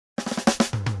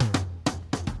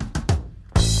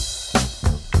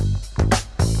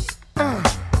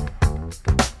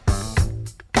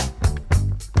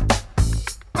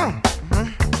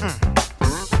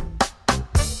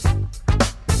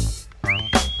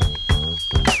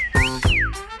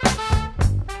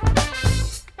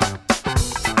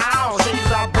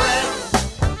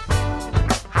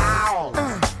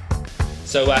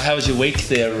So how was your week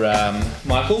there,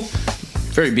 Michael?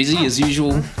 Very busy as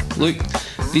usual, Luke.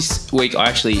 This week I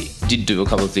actually did do a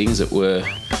couple of things that were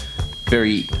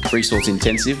very resource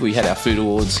intensive. We had our food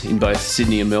awards in both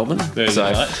Sydney and Melbourne. Very so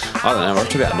nice. I don't know, we're up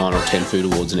to about 9 or 10 food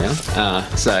awards now.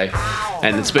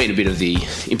 And it's been a bit of the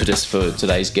impetus for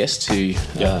today's guest, who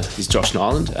is Josh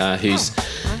Nyland, who's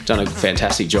done a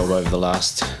fantastic job over the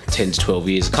last 10 to 12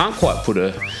 years. I can't quite put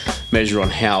a measure on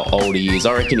how old he is.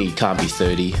 I reckon he can't be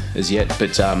 30 as yet,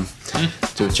 but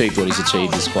to achieve what he's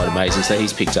achieved is quite amazing. So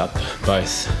he's picked up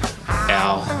both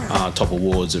our top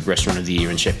awards of Restaurant of the Year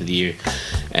and Chef of the Year,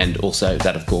 and also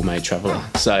that of Gourmet Traveller.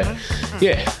 So,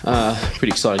 pretty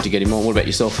excited to get him on. What about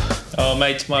yourself? Oh,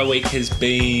 mate, my week has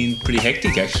been pretty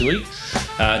hectic, actually.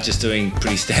 Just doing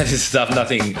pretty standard stuff.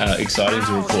 Nothing exciting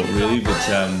to report, really,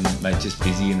 but, mate, just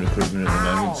busy in recruitment at the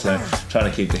moment, so trying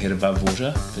to keep the head above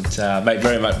water. But, mate,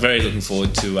 very looking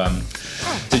forward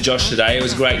to Josh today. It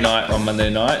was a great night on Monday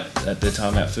night at the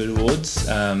Time Out Food Awards.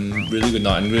 Really good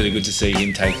night, and really good to see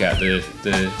him take out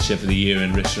the Chef of the Year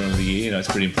and Restaurant of the Year. You know, it's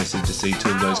pretty impressive to see two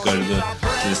of those go to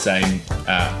the same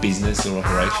business or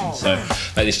operation. So,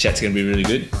 mate, this chat's going to be really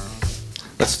good.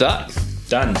 Let's start.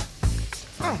 Done.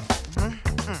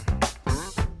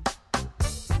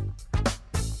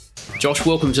 Josh,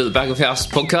 welcome to the Back of House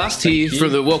podcast here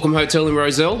from the Welcome Hotel in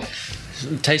Roselle.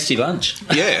 Tasty lunch.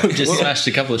 Yeah. We just smashed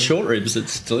a couple of short ribs.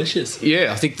 It's delicious.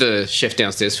 Yeah, I think the chef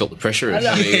downstairs felt the pressure.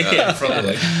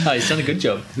 Probably. Oh, he's done a good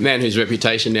job. Man whose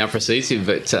reputation now precedes him.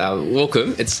 But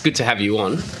welcome. It's good to have you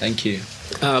on. Thank you.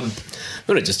 I'm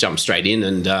going to just jump straight in.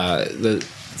 And the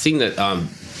thing that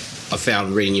I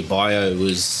found reading your bio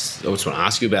was, I just want to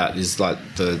ask you about, is like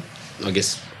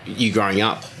you growing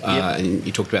up, and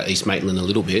you talked about East Maitland a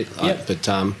little bit. But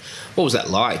what was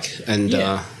that like? And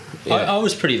I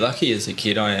was pretty lucky as a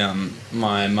kid.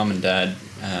 My mum and dad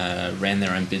ran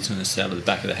their own business out of the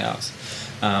back of the house.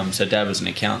 So Dad was an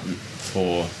accountant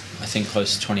for, I think,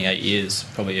 close to 28 years,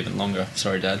 probably even longer.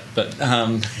 Sorry, Dad. But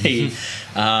so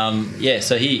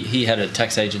he had a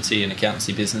tax agency and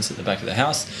accountancy business at the back of the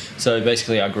house. So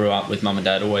basically I grew up with Mum and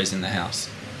Dad always in the house.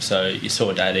 So you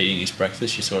saw Dad eating his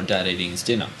breakfast, you saw Dad eating his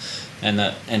dinner,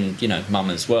 and you know,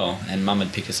 Mum as well. And Mum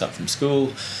would pick us up from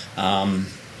school.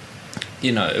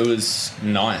 You know, it was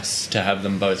nice to have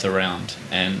them both around,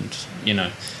 and you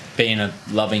know, being a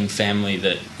loving family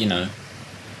that, you know,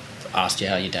 asked you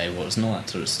how your day was and all that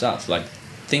sort of stuff, like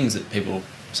things that people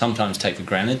sometimes take for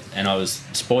granted. And I was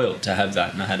spoiled to have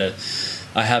that. And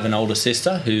I have an older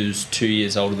sister who's 2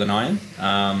 years older than I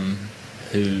am,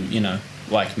 who, you know,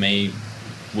 like me,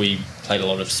 we played a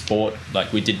lot of sport.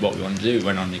 Like, we did what we wanted to do,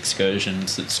 went on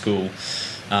excursions at school.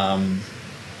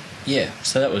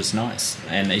 So that was nice.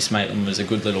 And East Maitland was a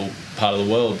good little part of the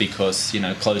world because, you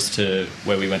know, close to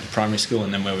where we went to primary school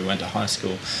and then where we went to high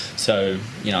school. So,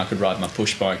 you know, I could ride my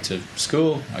push bike to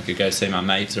school. I could go see my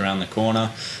mates around the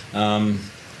corner. The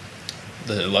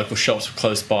local shops were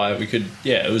close by.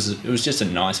 It was just a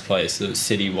nice place. The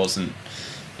city wasn't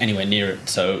anywhere near it,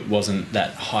 so it wasn't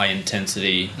that high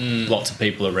intensity, lots of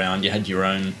people around. You had your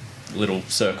own little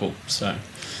circle. So,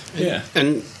 yeah.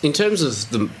 And in terms of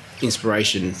the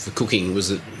inspiration for cooking,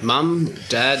 was it Mum,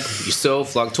 Dad,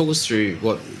 yourself? Like, talk us through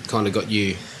what kind of got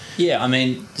you. Yeah, I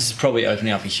mean, this is probably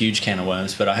opening up a huge can of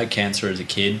worms, but I had cancer as a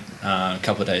kid. A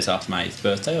couple of days after my 8th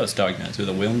birthday, I was diagnosed with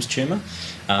a Wilms tumour.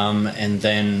 And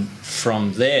then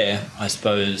from there, I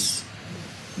suppose,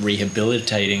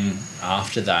 rehabilitating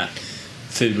after that,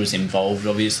 food was involved,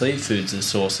 obviously. Food's a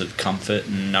source of comfort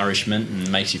and nourishment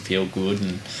and makes you feel good.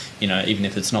 And, you know, even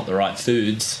if it's not the right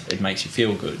foods, it makes you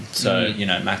feel good. So, you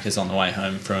know, Macca's on the way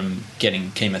home from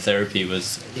getting chemotherapy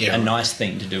was a nice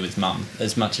thing to do with Mum,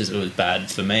 as much as it was bad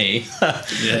for me,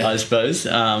 I suppose.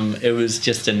 It was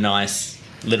just a nice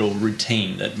little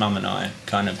routine that Mum and I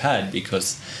kind of had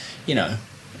because, you know,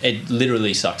 it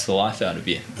literally sucks the life out of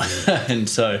you. And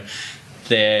so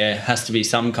there has to be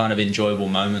some kind of enjoyable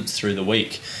moments through the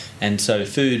week. And so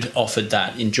food offered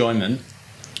that enjoyment.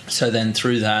 So then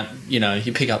through that, you know,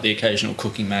 you pick up the occasional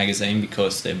cooking magazine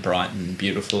because they're bright and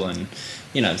beautiful and,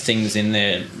 you know, things in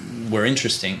there were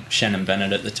interesting. Shannon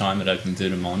Bennett at the time had opened Vue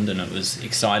de Monde, and it was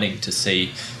exciting to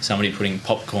see somebody putting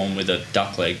popcorn with a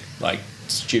duck leg, like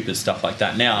stupid stuff like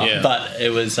that now. Yeah. But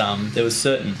it was there was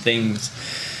certain things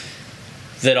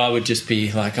that I would just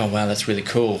be like, oh wow, that's really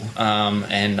cool,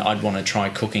 and I'd want to try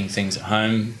cooking things at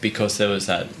home because there was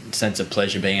that sense of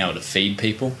pleasure being able to feed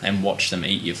people and watch them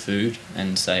eat your food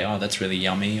and say, oh, that's really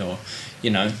yummy, or,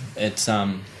 you know, it's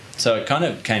so it kind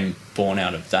of came born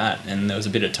out of that. And there was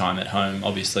a bit of time at home,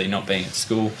 obviously not being at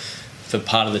school, for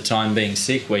part of the time being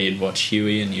sick, where you'd watch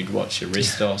Huey and you'd watch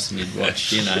Aristos and you'd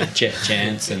watch, Jet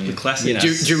Chance and The classics.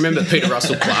 Do you remember Peter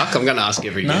Russell Clark? I'm going to ask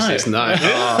every guest this. No.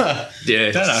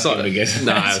 Yeah. Don't ask him again.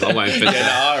 No, I won't. But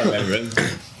I remember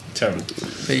it. Terrible.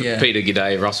 But yeah. Peter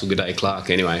G'day, Russell G'day, Clark.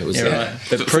 Anyway, it was Right.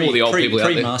 But for all the old people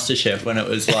out there. MasterChef, when it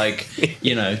was like,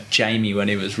 Jamie when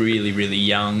he was really, really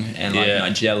young, and like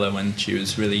Nigella when she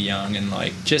was really young, and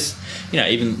like just,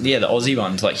 even the Aussie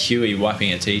ones, like Huey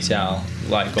wiping a tea towel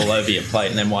like all over your plate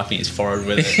and then wiping his forehead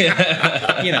with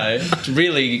it.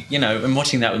 Really, and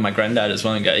watching that with my granddad as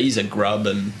well, and go, he's a grub,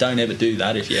 and don't ever do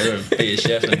that if you ever be a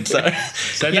chef. And so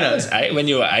that was 8 when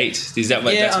you were 8. Is that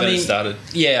when that's when it started?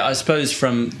 Yeah, I suppose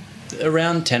from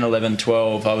around 10, 11,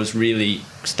 12, I was really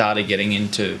started getting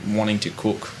into wanting to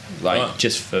cook,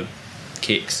 just for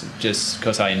kicks, just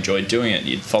because I enjoyed doing it.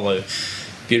 You'd follow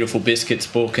Beautiful Biscuits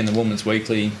book in the Woman's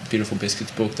Weekly, Beautiful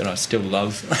Biscuits book that I still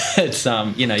love. It's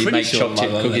you make chocolate chip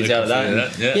cookies out of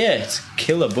that. Yeah, it's a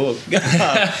killer book.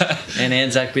 And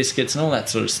Anzac biscuits and all that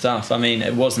sort of stuff. I mean,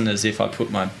 it wasn't as if I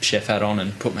put my chef hat on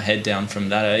and put my head down from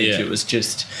that age. Yeah. It was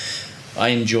just, I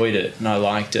enjoyed it and I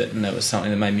liked it, and it was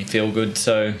something that made me feel good.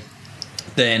 So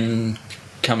then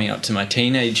coming up to my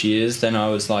teenage years, then I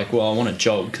was like, well, I want a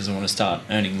job because I want to start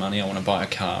earning money. I want to buy a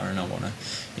car, and I want to,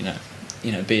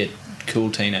 be a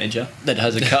cool teenager that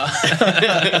has a car.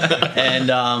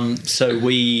 And so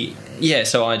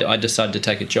I decided to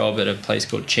take a job at a place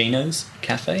called Chino's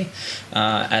Cafe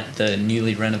at the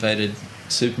newly renovated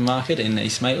supermarket in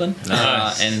East Maitland.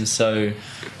 Nice. And so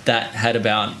that had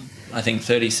about, I think,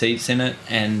 30 seats in it,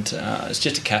 and it's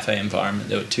just a cafe environment.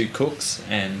 There were 2 cooks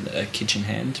and a kitchen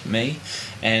hand, me,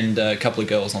 and a couple of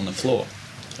girls on the floor.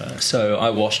 So I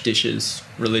washed dishes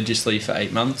religiously for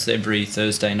 8 months, every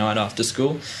Thursday night after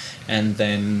school, and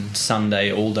then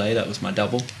Sunday all day. That was my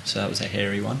double, so that was a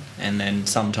hairy one. And then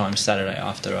sometimes Saturday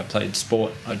after I played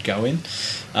sport, I'd go in.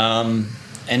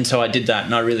 And so I did that,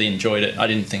 and I really enjoyed it. I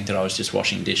didn't think that I was just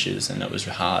washing dishes, and it was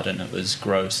hard and it was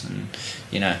gross, and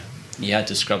you had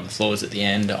to scrub the floors at the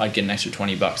end. I'd get an extra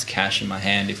 $20 cash in my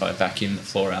hand if I vacuumed the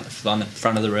floor out the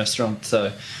front of the restaurant.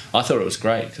 So I thought it was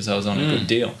great because I was on a good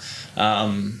deal.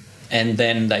 And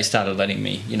then they started letting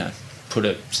me, put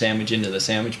a sandwich into the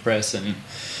sandwich press and,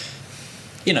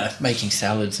 making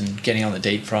salads and getting on the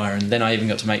deep fryer. And then I even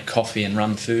got to make coffee and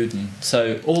run food. And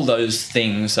so all those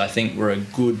things, I think, were a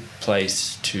good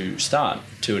place to start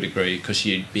to a degree, because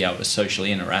you'd be able to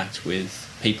socially interact with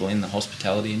people in the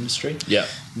hospitality industry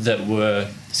that were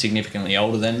significantly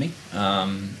older than me.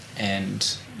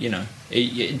 And,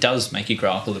 it does make you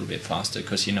grow up a little bit faster,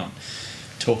 because you're not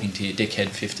talking to your dickhead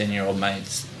 15-year-old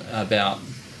mates about,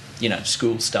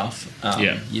 school stuff.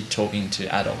 You're talking to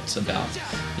adults about,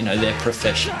 their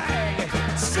profession.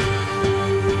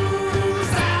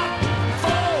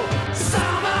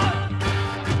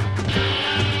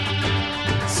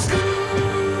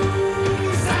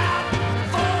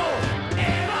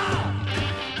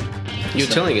 You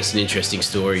were telling us an interesting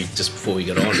story just before we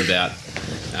got on about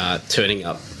turning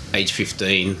up age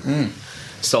 15,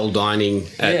 soul dining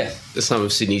at some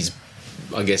of Sydney's,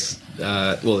 I guess,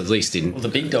 at least in... Well, the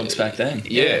big dogs back then.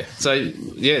 Yeah. So,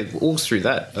 walk us through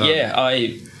that.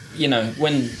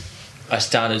 When I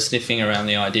started sniffing around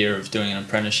the idea of doing an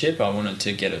apprenticeship, I wanted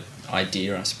to get an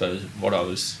idea, I suppose, of what I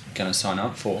was going to sign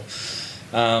up for.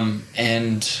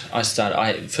 And I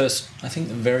think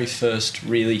the very first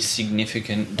really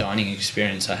significant dining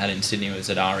experience I had in Sydney was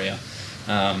at Aria.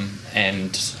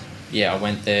 I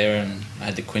went there and I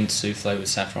had the quince souffle with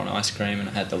saffron ice cream, and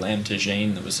I had the lamb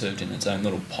tagine that was served in its own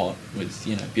little pot with,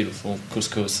 beautiful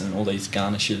couscous and all these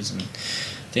garnishes. And I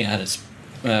think I had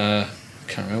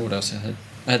can't remember what else I had.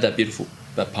 I had that beautiful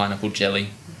pineapple jelly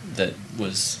that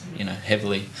was,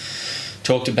 heavily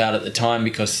talked about at the time,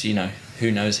 because, who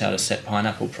knows how to set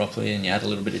pineapple properly, and you add a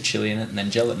little bit of chili in it and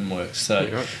then gelatin works.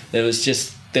 So there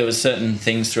was certain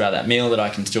things throughout that meal that I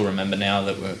can still remember now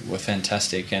that were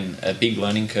fantastic, and a big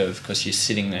learning curve, because you're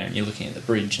sitting there and you're looking at the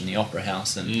bridge and the opera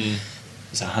house, and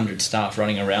there's 100 staff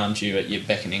running around you at your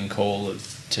beckoning call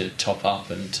to top up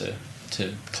and to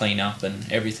clean up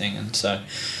and everything. And so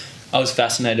I was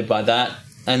fascinated by that.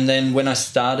 And then when I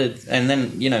started, and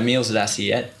then, meals at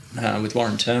Assiette with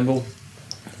Warren Turnbull,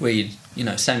 where you'd,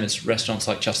 same as restaurants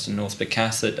like Justin North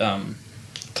Bacass at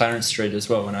Clarence Street as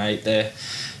well. When I ate there,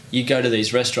 you go to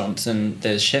these restaurants and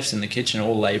there's chefs in the kitchen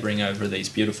all labouring over these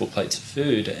beautiful plates of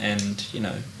food, and,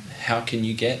 how can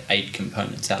you get 8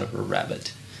 components out of a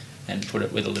rabbit and put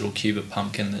it with a little cube of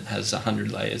pumpkin that has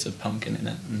 100 layers of pumpkin in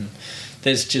it? And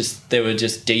there were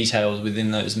just details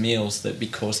within those meals that,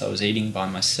 because I was eating by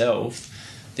myself,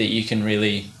 that you can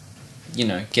really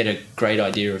get a great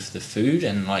idea of the food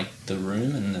and like the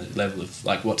room and the level of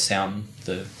like what sound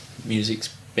the music's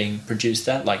being produced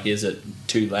at. Like, is it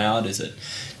too loud? Is it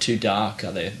too dark?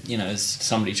 Are there, is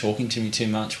somebody talking to me too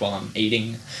much while I'm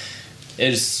eating?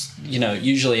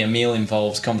 Usually a meal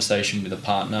involves conversation with a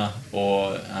partner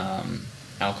or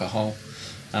alcohol,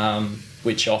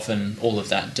 which often all of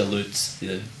that dilutes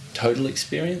the total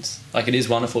experience. Like, it is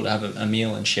wonderful to have a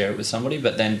meal and share it with somebody,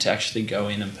 but then to actually go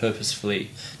in and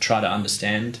purposefully try to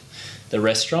understand the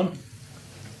restaurant,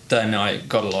 then I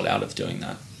got a lot out of doing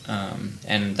that.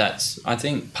 And that's, I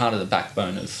think, part of the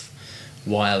backbone of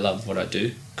why I love what I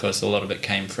do, because a lot of it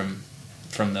came from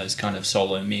those kind of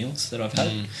solo meals that I've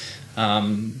had.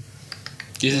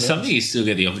 Is it something you still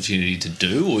get the opportunity to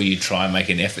do, or you try and make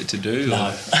an effort to do?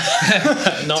 No.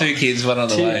 Two kids, one on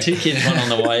the way. Two kids, one on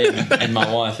the way, and my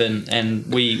wife,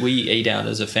 and we eat out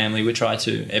as a family. We try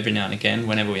to every now and again,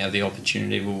 whenever we have the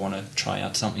opportunity, we want to try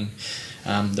out something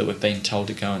that we've been told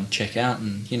to go and check out.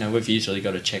 And we've usually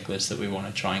got a checklist that we want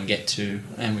to try and get to,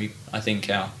 and I think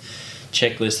our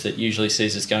checklist that usually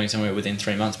sees us going somewhere within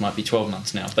 3 months might be 12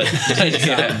 months now. But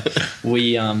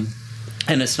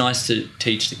and it's nice to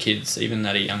teach the kids, even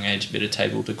at a young age, a bit of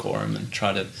table decorum and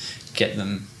try to get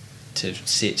them to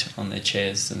sit on their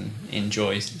chairs and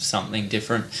enjoy something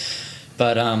different.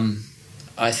 But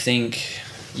I think,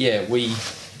 I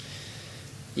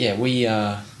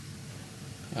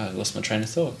lost my train of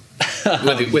thought.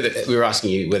 whether we were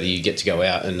asking you whether you get to go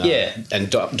out and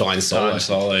dine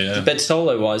solo. But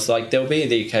solo wise, like, there'll be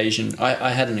the occasion.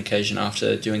 I had an occasion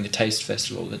after doing the Taste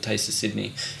Festival, the Taste of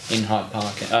Sydney, in Hyde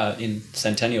Park, in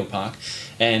Centennial Park,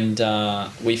 and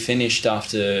we finished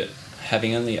after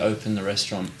having only opened the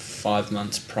restaurant 5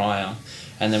 months prior,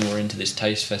 and then we're into this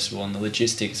Taste Festival and the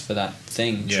logistics for that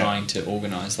thing, trying to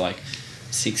organise like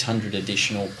 600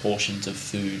 additional portions of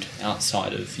food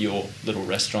outside of your little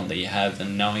restaurant that you have,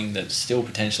 and knowing that still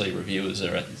potentially reviewers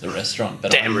are at the restaurant,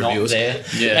 but I'm not there.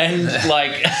 And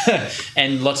like,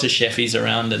 and lots of chefies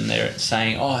around, and they're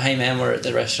saying, "Oh, hey man, we're at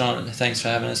the restaurant, and thanks for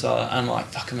having us." I'm like,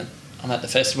 "Fuck, I'm at the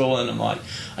festival," and I'm like,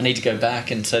 I need to go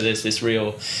back. And so there's this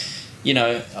real,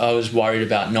 I was worried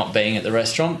about not being at the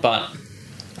restaurant, but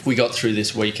we got through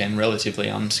this weekend relatively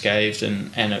unscathed,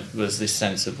 and it was this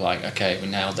sense of like, okay, we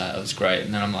nailed that, it was great.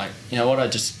 And then I'm like, you know what, I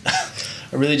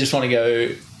really just want to go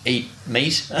eat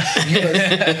meat.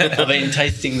 I've been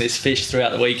tasting this fish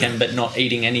throughout the weekend, but not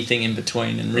eating anything in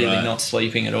between, and really not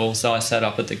sleeping at all. So I sat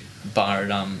up at the bar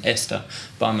at Esther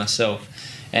by myself,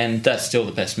 and that's still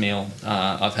the best meal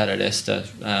I've had at Esther.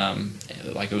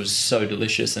 Like, it was so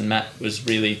delicious, and Matt was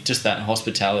really just that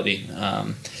hospitality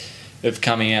of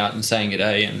coming out and saying good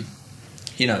day, and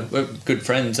we're good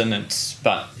friends,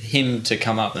 but him to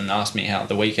come up and ask me how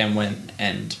the weekend went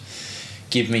and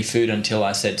give me food until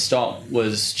I said stop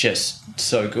was just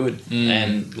so good.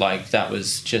 And like, that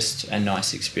was just a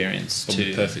nice experience.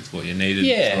 Probably perfect for what you needed.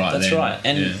 That's right.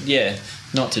 And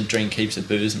not to drink heaps of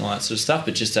booze and all that sort of stuff,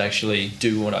 but just to actually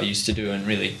do what I used to do and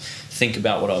really think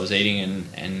about what I was eating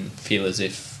and feel as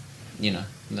if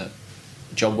the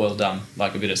job well done,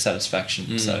 like a bit of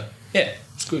satisfaction. So yeah,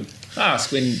 it's good.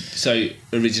 Ask so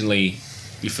originally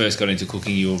you first got into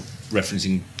cooking, you were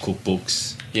referencing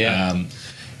cookbooks,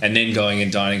 and then going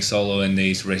and dining solo in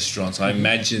these restaurants. I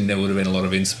imagine there would have been a lot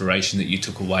of inspiration that you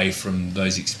took away from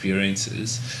those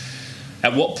experiences.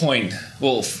 At what point?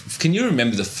 Well, can you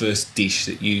remember the first dish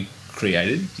that you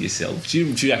created yourself? Do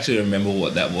you actually remember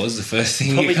what that was? The first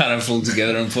thing you kind of pulled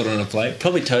together and put on a plate?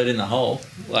 Probably Toad in the Hole.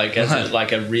 Like, as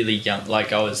a really young,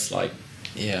 like, I was like,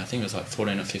 I think it was like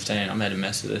 14 or 15. I made a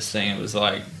mess of this thing. It was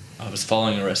like, I was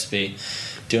following a recipe,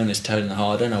 doing this Toad in the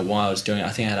Hole. I don't know why I was doing it. I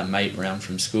think I had a mate around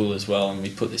from school as well, and we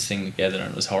put this thing together,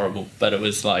 and it was horrible. But it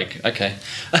was like, okay,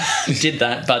 did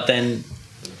that. But then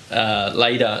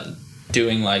later,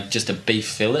 doing like just a beef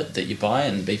fillet that you buy,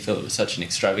 and beef fillet was such an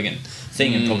extravagant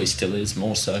thing, and probably still is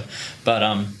more so,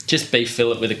 but just beef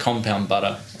fillet with a compound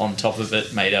butter on top of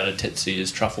it, made out of Tetsuya's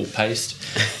truffle paste,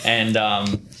 and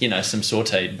some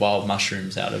sauteed wild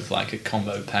mushrooms out of like a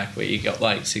combo pack where you got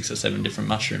like 6 or 7 different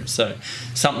mushrooms. So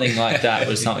something like that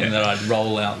was something that I'd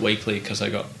roll out weekly, because I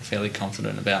got fairly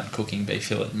confident about cooking beef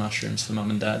fillet and mushrooms for mum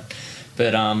and dad.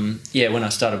 But when I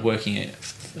started working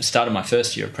started my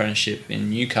first year apprenticeship in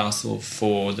Newcastle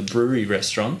for the brewery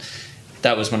restaurant,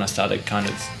 that was when I started kind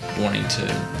of wanting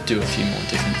to do a few more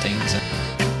different things.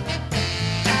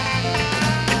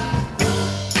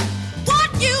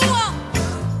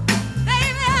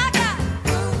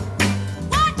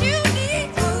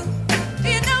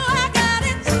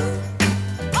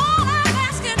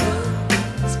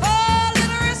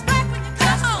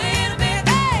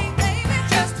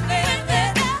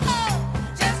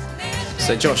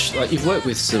 So, Josh, like you've worked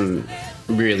with some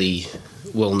really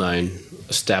well-known,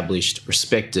 established,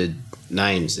 respected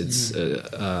names. It's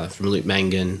from Luke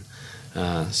Mangan,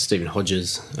 Stephen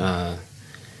Hodges,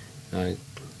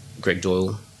 Greg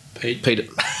Doyle, Peter.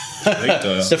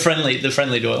 The friendly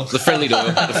Doyle. The friendly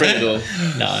Doyle.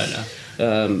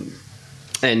 No.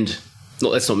 And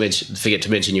let's not forget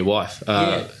to mention your wife.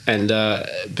 But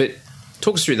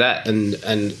talk us through that. And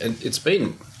it's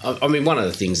been, I mean, one of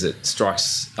the things that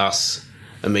strikes us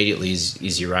immediately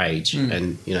is your age.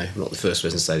 And, you know, I'm not the first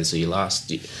person to say this or your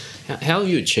last. How have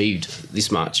you achieved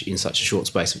this much in such a short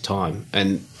space of time?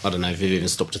 And I don't know if you've even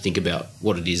stopped to think about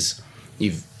what it is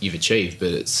you've achieved, but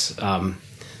it's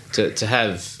to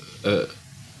have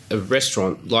a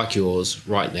restaurant like yours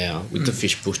right now with the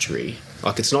fish butchery.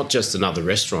 Like, it's not just another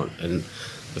restaurant, and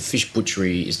the fish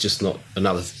butchery is just not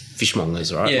another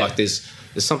fishmonger's, right? Yeah. Like, there's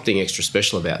something extra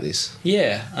special about this.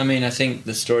 Yeah, I mean, I think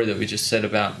the story that we just said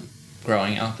about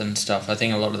growing up and stuff, I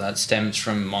think a lot of that stems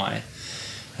from my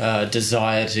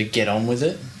desire to get on with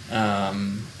it.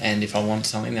 And if I want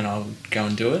something, then I'll go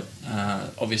and do it.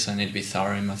 Obviously, I need to be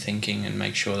thorough in my thinking and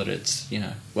make sure that it's, you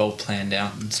know, well planned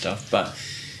out and stuff. But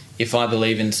if I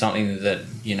believe in something that,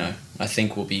 you know, I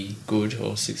think will be good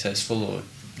or successful or,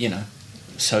 you know,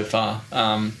 so far,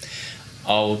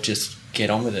 I'll just get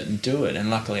on with it and do it. And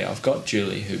luckily I've got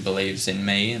Julie, who believes in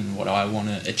me and what I want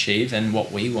to achieve and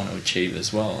what we want to achieve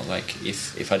as well. Like,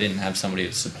 if I didn't have somebody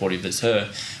as supportive as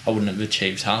her, I wouldn't have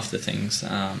achieved half the things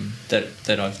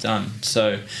that I've done.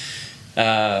 So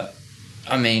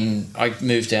I mean, I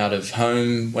moved out of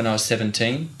home when I was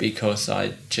 17 because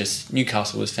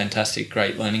Newcastle was fantastic,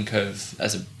 great learning curve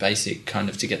as a basic kind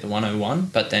of to get the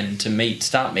 101, but then to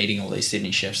start meeting all these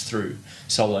Sydney chefs through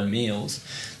solo meals,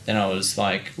 then I was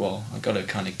like, well, I've got to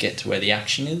kind of get to where the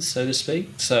action is, so to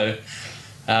speak. So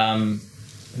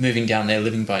moving down there,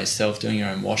 living by yourself, doing your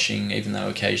own washing, even though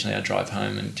occasionally I drive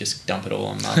home and just dump it all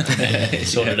on Mum and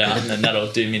sort it out, and then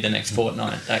that'll do me the next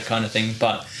fortnight, that kind of thing.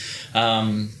 But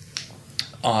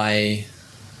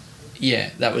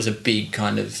that was a big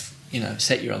kind of, you know,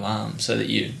 set your alarm so that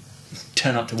you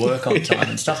turn up to work on time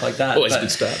and stuff like that. Always a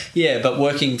good start. Yeah, but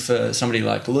working for somebody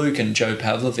like Luke and Joe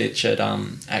Pavlovich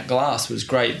at Glass was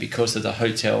great because of the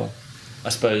hotel, I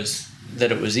suppose,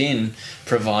 that it was in,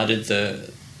 provided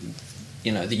the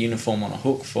uniform on a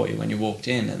hook for you when you walked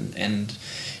in and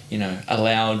you know,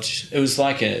 allowed, it was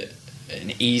like an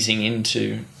easing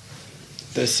into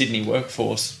the Sydney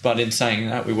workforce. But in saying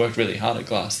that, we worked really hard at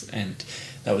Glass, and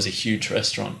that was a huge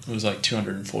restaurant. It was like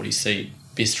 240 seat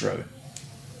bistro,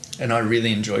 and I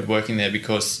really enjoyed working there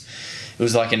because it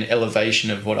was like an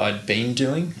elevation of what I'd been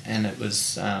doing, and it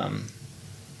was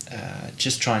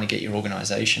just trying to get your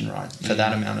organisation right for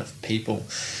that amount of people,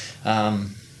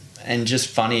 and just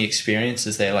funny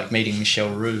experiences there, like meeting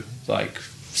Michel Roux, like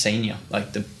senior,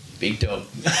 like the big dog.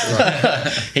 Right.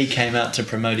 He came out to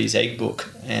promote his egg book,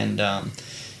 and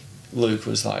Luke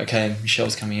was like, okay,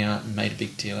 Michel's coming out, and made a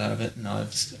big deal out of it. And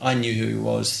I knew who he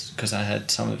was because I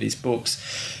had some of his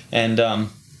books, and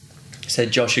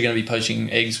said, Josh, you're going to be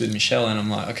poaching eggs with Michel. And I'm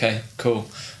like, okay, cool.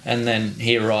 And then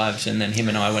he arrived, and then him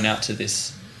and I went out to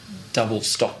this double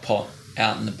stock pot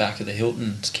out in the back of the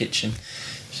Hilton's kitchen.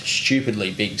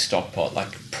 Stupidly big stock pot,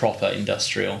 like proper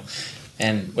industrial.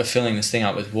 And we're filling this thing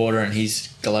up with water, and he's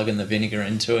glugging the vinegar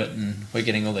into it, and we're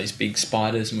getting all these big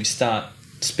spiders, and we start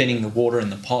spinning the water in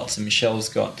the pots, and Michel's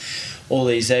got all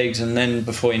these eggs, and then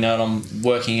before you know it, I'm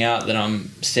working out that I'm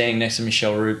standing next to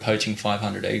Michel Roux poaching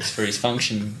 500 eggs for his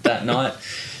function that night.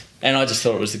 And I just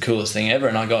thought it was the coolest thing ever,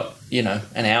 and I got, you know,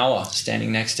 an hour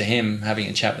standing next to him having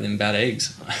a chat with him about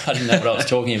eggs. I didn't know what I was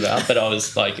talking about, but I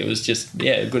was like, it was just,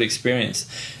 a good experience.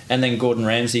 And then Gordon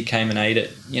Ramsay came and ate at,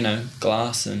 you know,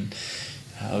 Glass, and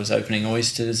I was opening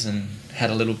oysters and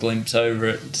had a little glimpse over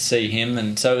it to see him.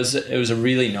 And so it was a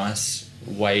really nice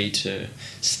way to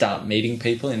start meeting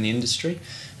people in the industry.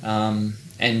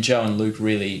 And Joe and Luke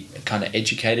really kind of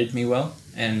educated me well,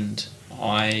 and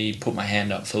I put my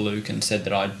hand up for Luke and said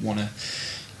that I'd want to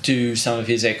do some of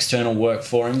his external work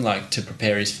for him, like to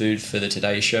prepare his food for the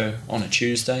Today Show on a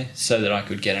Tuesday, so that I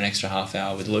could get an extra half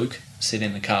hour with Luke, sit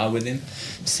in the car with him,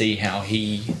 see how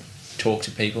he talked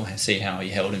to people, see how he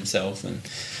held himself, and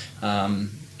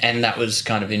that was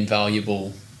kind of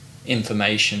invaluable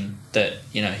information that,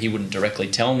 you know, he wouldn't directly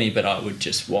tell me, but I would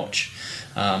just watch,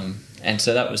 and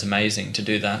so that was amazing to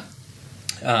do that.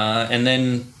 And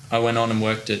then I went on and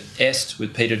worked at Est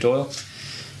with Peter Doyle,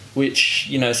 which,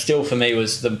 you know, still for me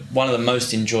was one of the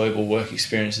most enjoyable work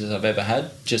experiences I've ever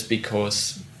had, just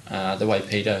because the way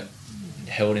Peter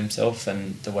held himself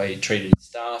and the way he treated his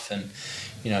staff, and,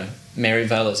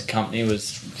 Maryvale as a company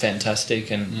was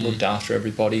fantastic and looked after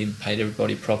everybody and paid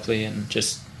everybody properly, and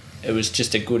it was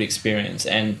just a good experience.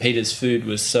 And Peter's food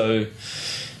was so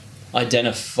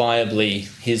identifiably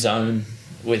his own,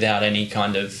 without any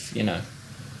kind of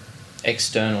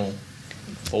external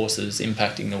forces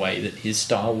impacting the way that his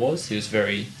style was. He was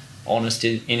very honest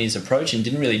in his approach and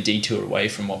didn't really detour away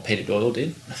from what Peter Doyle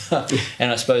did.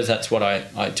 And I suppose that's what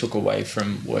I took away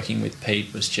from working with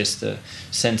Pete, was just the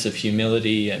sense of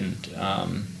humility and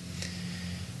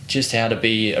just how to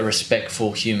be a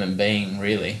respectful human being,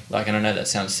 really. Like, and I know that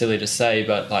sounds silly to say,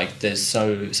 but like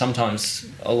sometimes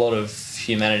a lot of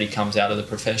humanity comes out of the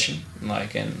profession, and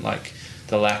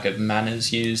the lack of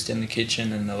manners used in the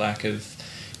kitchen and the lack of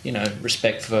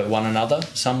respect for one another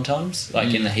sometimes,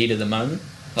 in the heat of the moment.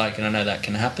 And I know that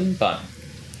can happen, but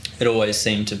it always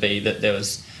seemed to be that there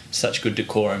was such good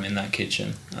decorum in that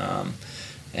kitchen.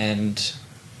 And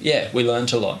we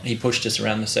learnt a lot. He pushed us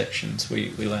around the sections.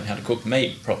 We learned how to cook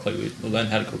meat properly. We learned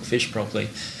how to cook fish properly,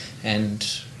 and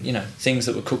things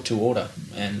that were cooked to order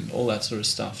and all that sort of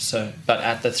stuff. So, but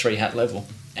at the 3 Hat level.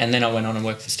 And then I went on and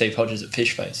worked for Steve Hodges at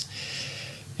Fishface.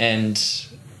 And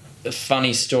a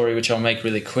funny story, which I'll make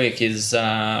really quick, is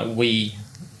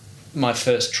my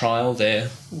first trial there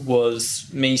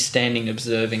was me standing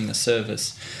observing the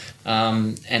service,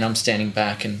 and I'm standing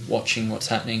back and watching what's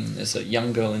happening. There's a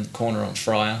young girl in the corner on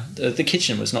fryer. The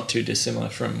kitchen was not too dissimilar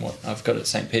from what I've got at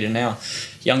St. Peter now.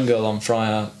 Young girl on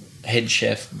fryer, head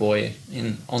chef boy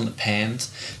on the pans,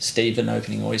 Stephen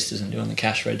opening oysters and doing the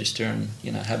cash register and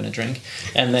having a drink,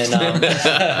 and then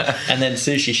and then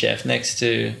sushi chef next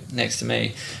to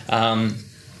me.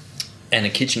 And a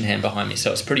kitchen hand behind me,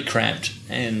 so it's pretty cramped.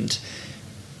 And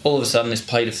all of a sudden, this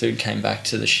plate of food came back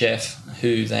to the chef,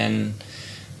 who then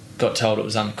got told it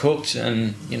was uncooked,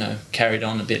 and carried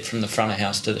on a bit from the front of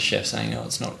house to the chef, saying, "Oh,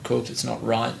 it's not cooked, it's not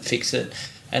right, fix it."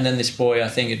 And then this boy, I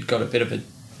think, had got a bit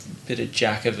of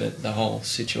jack of it. The whole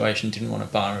situation, didn't want a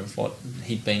bar of what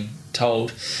he'd been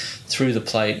told, threw the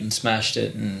plate and smashed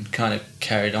it, and kind of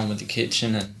carried on with the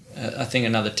kitchen. And I think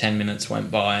another 10 minutes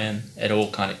went by, and it all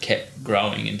kind of kept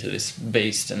growing into this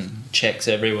beast, and checks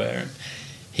everywhere. And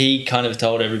he kind of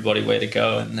told everybody where to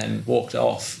go, and then walked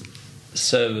off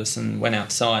service and went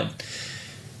outside.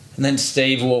 And then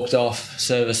Steve walked off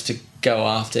service to go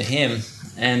after him.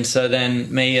 And so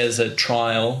then me, as a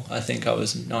trial, I think I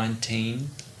was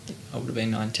 19, I would have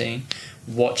been 19,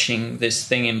 watching this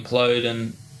thing implode,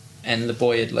 and the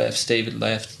boy had left, Steve had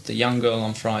left, the young girl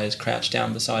on fryers crouched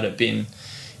down beside her bin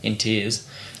in tears,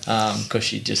 because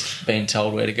she'd just been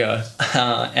told where to go.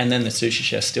 And then the sushi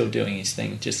chef still doing his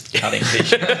thing, just cutting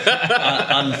fish,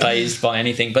 unfazed by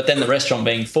anything. But then the restaurant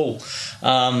being full.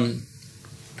 And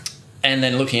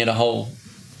then looking at a whole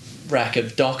rack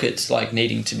of dockets,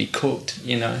 needing to be cooked,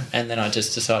 And then I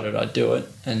just decided I'd do it.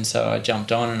 And so I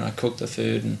jumped on and I cooked the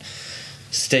food. And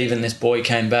Steve and this boy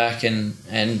came back, and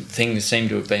things seemed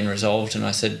to have been resolved. And I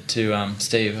said to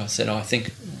Steve, I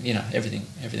think,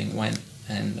 everything went.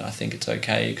 And I think it's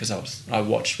okay, because I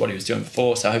watched what he was doing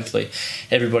before, so hopefully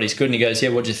everybody's good. And he goes, "Yeah,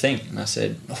 what'd you think?" And I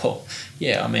said, "Oh,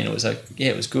 yeah, I mean, it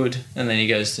was good." And then he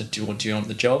goes, "Do you want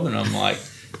the job?" And I'm like,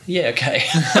 "Yeah, okay."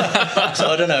 So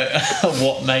I don't know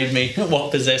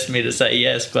what possessed me to say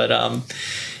yes, but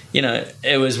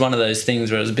it was one of those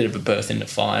things where it was a bit of a birth into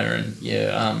fire, and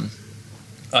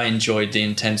I enjoyed the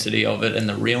intensity of it and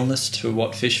the realness to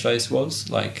what Fishface was,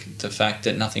 the fact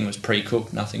that nothing was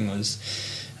pre-cooked, nothing was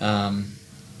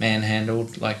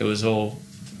manhandled. It was all,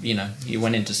 you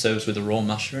went into service with a raw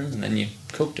mushroom and then you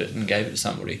cooked it and gave it to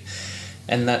somebody.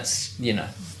 And that's,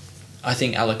 I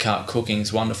think a la carte cooking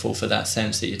is wonderful for that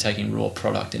sense, that you're taking raw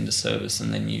product into service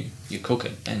and then you cook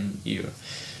it, and you're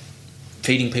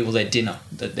feeding people their dinner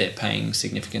that they're paying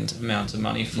significant amounts of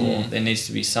money for. There needs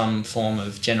to be some form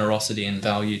of generosity and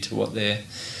value to what they're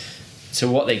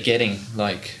getting,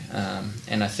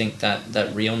 and I think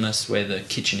that realness, where the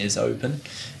kitchen is open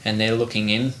and they're looking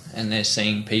in and they're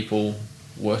seeing people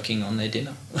working on their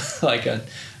dinner.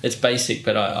 It's basic,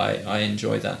 but I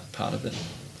enjoy that part of it.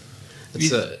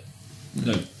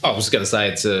 I was going to say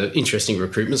it's an interesting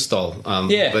recruitment style.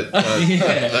 Yeah. But I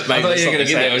thought you were going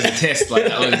to say it was a test.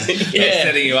 That was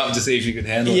setting you up to see if you could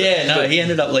handle it. Yeah, no, he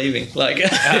ended up leaving.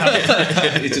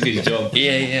 He took his job.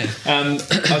 Yeah. I was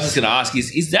just going to ask,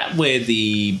 is that where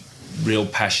the real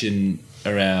passion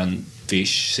around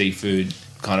fish, seafood,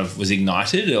 kind of was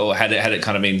ignited, or had it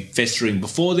kind of been festering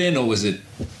before then, or was it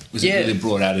really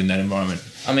brought out in that environment?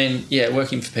 I mean,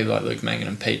 working for people like Luke Mangan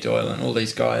and Pete Doyle and all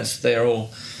these guys, they're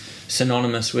all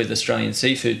synonymous with Australian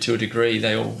seafood to a degree.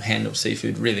 They all handle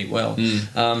seafood really well.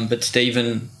 But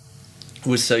Stephen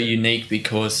was so unique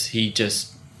because he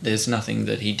just there's nothing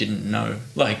that he didn't know.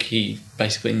 Like, he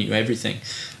basically knew everything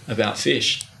about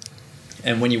fish.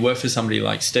 And when you work for somebody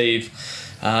like Steve,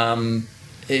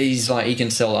 he's like, he can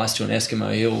sell ice to an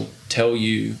Eskimo. He'll tell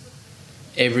you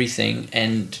everything,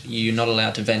 and you're not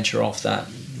allowed to venture off that.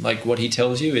 Like, what he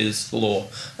tells you is law.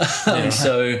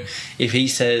 So if he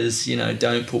says,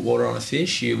 don't put water on a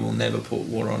fish, you will never put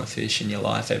water on a fish in your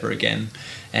life ever again.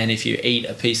 And if you eat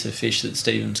a piece of fish that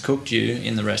Stephen's cooked you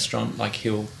in the restaurant, like,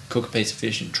 he'll cook a piece of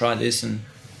fish and try this and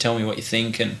tell me what you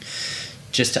think, and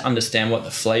just to understand what the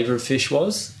flavour of fish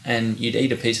was. And you'd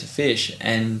eat a piece of fish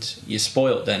and you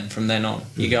spoil it then from then on.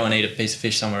 You go and eat a piece of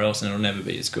fish somewhere else and it'll never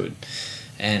be as good.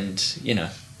 And,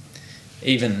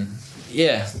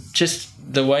 just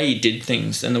the way he did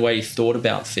things and the way he thought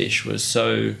about fish was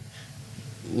so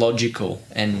logical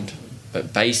and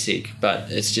basic,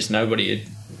 but it's just nobody had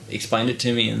explained it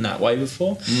to me in that way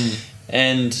before.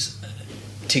 And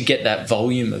to get that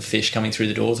volume of fish coming through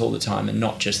the doors all the time, and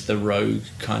not just the rogue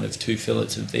kind of 2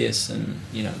 fillets of this, and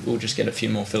we'll just get a few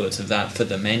more fillets of that for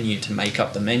the menu to make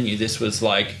up the menu. This was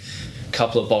like a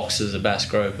couple of boxes of Bass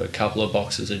Groper, a couple of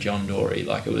boxes of John Dory.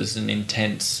 Like, it was an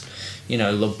intense,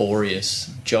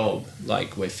 laborious job,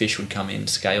 like, where fish would come in,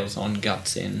 scales on,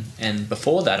 guts in. And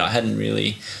before that, I hadn't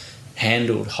really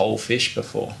handled whole fish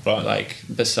before. Right. Like,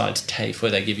 besides TAFE,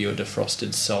 where they give you a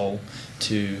defrosted sole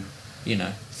to,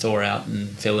 thaw out and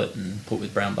fillet and put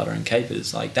with brown butter and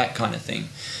capers, like that kind of thing.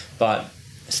 But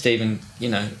Stephen,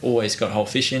 always got whole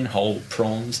fish in, whole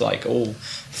prawns, like all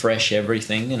fresh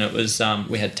everything. And it was,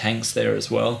 we had tanks there as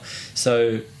well.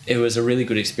 So it was a really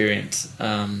good experience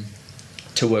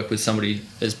to work with somebody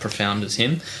as profound as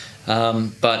him.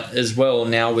 But as well,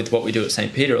 now with what we do at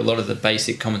St. Peter, a lot of the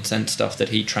basic common sense stuff that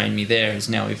he trained me there has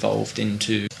now evolved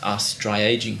into us dry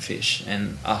aging fish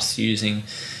and us using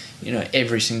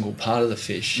every single part of the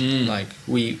fish. Like,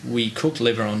 we cooked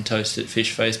liver on toast at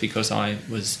Fish Face because I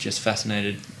was just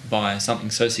fascinated by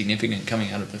something so significant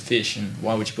coming out of a fish, and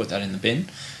why would you put that in the bin?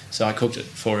 So I cooked it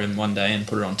for him one day and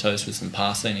put it on toast with some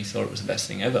parsley, and he thought it was the best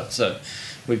thing ever. So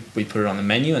we put it on the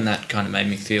menu, and that kind of made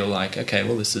me feel like, okay,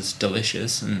 well, this is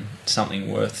delicious and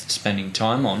something worth spending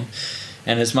time on.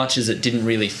 And as much as it didn't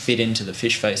really fit into the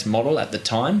Fish Face model at the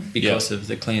time because of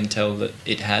the clientele that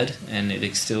it had, and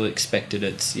it still expected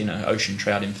its, ocean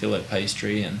trout in fillet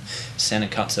pastry and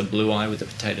Senecutsa blue eye with the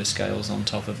potato scales on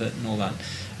top of it and all that,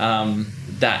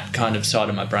 that kind of side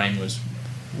of my brain was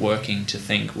working to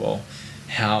think, well,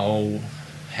 how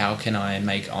can I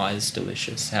make eyes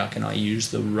delicious? How can I use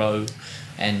the roe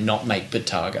and not make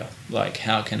bataga? Like,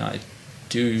 how can I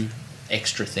do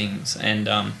extra things? And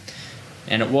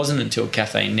it wasn't until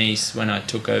Cafe Nice, when I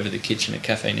took over the kitchen at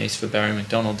Cafe Nice for Barry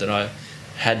McDonald, that I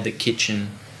had the kitchen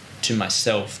to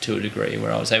myself to a degree,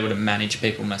 where I was able to manage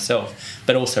people myself,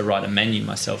 but also write a menu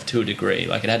myself to a degree.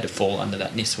 Like, it had to fall under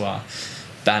that Niswa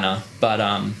banner.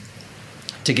 But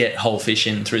to get whole fish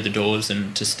in through the doors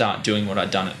and to start doing what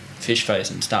I'd done at Fish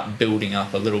Face and start building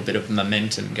up a little bit of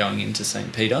momentum going into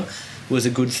St. Peter was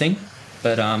a good thing.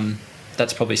 But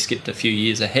that's probably skipped a few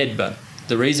years ahead. But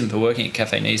the reason for working at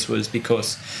Cafe Nice was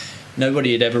because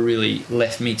nobody had ever really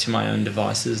left me to my own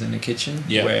devices in the kitchen,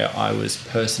 where I was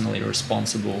personally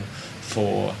responsible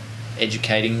for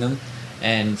educating them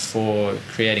and for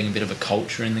creating a bit of a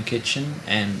culture in the kitchen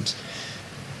and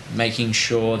making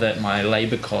sure that my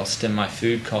labour cost and my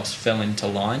food cost fell into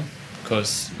line.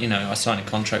 Because, I signed a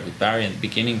contract with Barry at the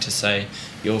beginning to say,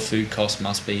 your food cost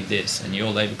must be this and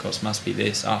your labour cost must be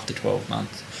this after 12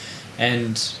 months.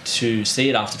 And to see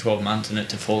it after 12 months and it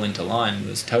to fall into line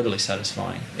was totally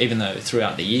satisfying, even though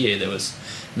throughout the year there was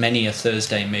many a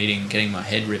Thursday meeting getting my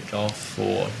head ripped off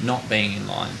for not being in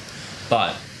line.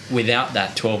 But without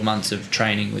that 12 months of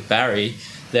training with Barry,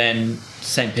 then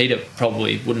St. Peter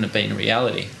probably wouldn't have been a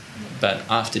reality. But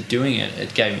after doing it,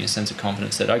 it gave me a sense of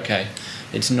confidence that, okay,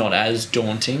 it's not as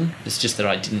daunting, it's just that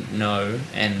I didn't know,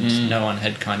 and no one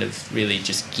had kind of really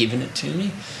just given it to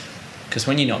me. Because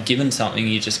when you're not given something,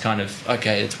 you just kind of,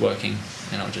 okay, it's working,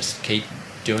 and I'll just keep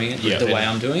doing it the way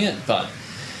I'm doing it. But,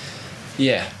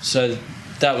 so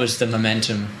that was the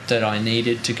momentum that I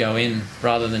needed to go in,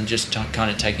 rather than just kind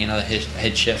of taking another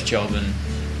head chef job and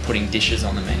putting dishes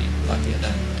on the menu like the other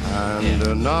day.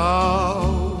 And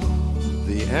now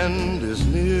the end is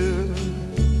near,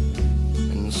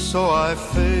 and so I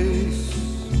face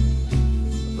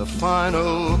the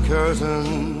final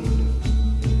curtain.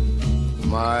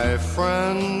 My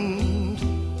friend,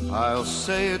 I'll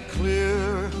say it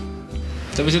clear.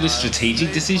 So was it a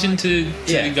strategic decision to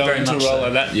go into a role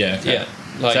like that? Yeah. Okay. Yeah.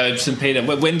 Like, so St. Peter,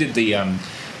 when did the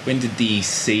when did the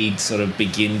seed sort of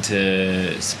begin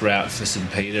to sprout for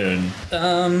St. Peter?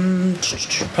 And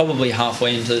Probably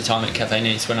halfway into the time at Cafe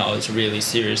Nice when I was really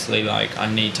seriously like,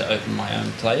 I need to open my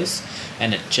own place,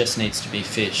 and it just needs to be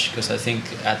fish, because I think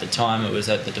at the time it was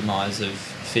at the demise of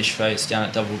Fish Face down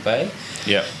at Double Bay.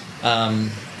 yeah,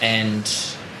 And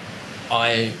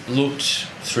I looked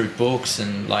through books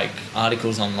and like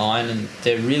articles online, and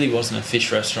there really wasn't a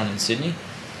fish restaurant in Sydney.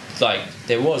 Like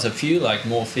there was a few, like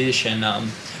More Fish and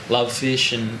Love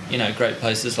Fish, and great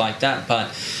places like that. But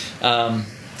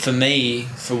for me,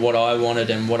 for what I wanted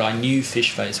and what I knew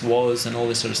Fish Face was, and all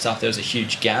this sort of stuff, there was a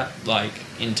huge gap, like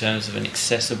in terms of an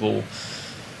accessible,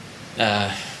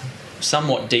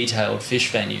 somewhat detailed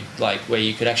fish venue, like where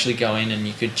you could actually go in and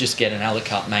you could just get an a la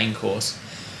carte main course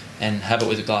and have it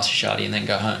with a glass of shardy and then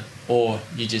go home, or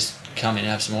you just come in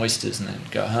and have some oysters and then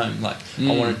go home. Like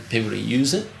I wanted people to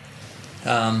use it.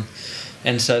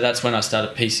 And so that's when I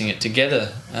started piecing it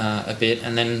together a bit.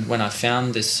 And then when I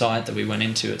found this site that we went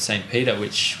into at St. Peter,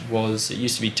 which it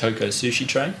used to be Toko Sushi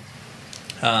Train.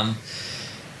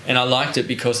 And I liked it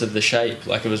because of the shape.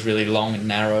 Like it was really long and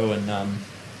narrow, and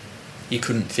you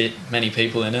couldn't fit many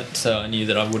people in it. So I knew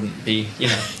that I wouldn't be,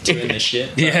 doing this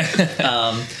shit. But,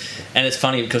 yeah. and it's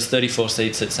funny because 34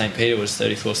 seats at St. Peter was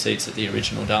 34 seats at the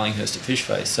original Darlinghurst at Fish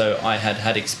Face. So I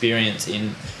had experience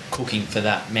in cooking for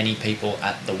that many people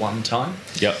at the one time.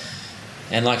 Yep.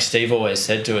 And like Steve always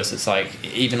said to us, it's like,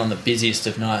 even on the busiest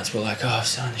of nights, we're like, I'm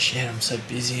starting to shed, I'm so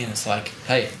busy. And it's like,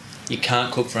 hey, you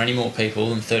can't cook for any more people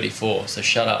than 34, so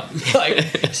shut up.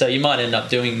 So you might end up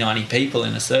doing 90 people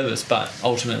in a service, but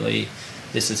ultimately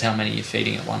this is how many you're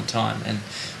feeding at one time. And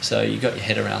so you got your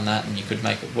head around that and you could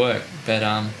make it work.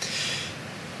 But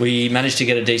we managed to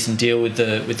get a decent deal with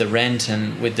the rent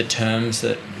and with the terms,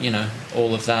 that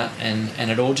all of that,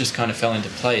 and it all just kind of fell into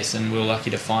place. And we were lucky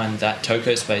to find that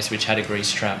Toko space, which had a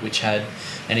grease trap, which had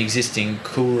an existing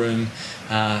cool room.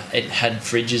 It had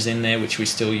fridges in there, which we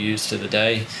still use to the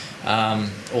day,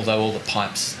 although all the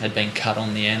pipes had been cut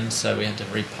on the end, so we had to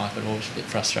repipe it all, which is a bit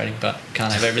frustrating, but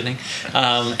can't have everything.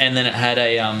 And then it had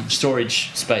a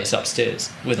storage space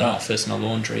upstairs with an office and a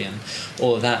laundry and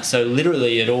all of that. So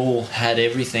literally it all had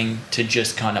everything to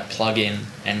just kind of plug in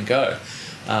and go.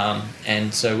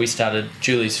 And so we started,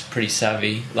 Julie's pretty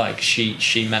savvy, like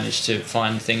she managed to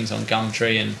find things on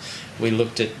Gumtree, and we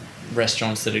looked at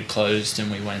restaurants that had closed, and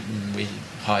we went and we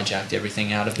hijacked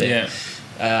everything out of their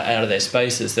out of their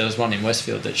spaces. There was one in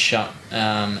Westfield that shut,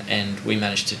 and we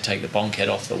managed to take the bonket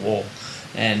off the wall,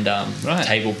 and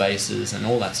table bases and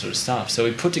all that sort of stuff. So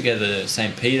we put together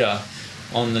St. Peter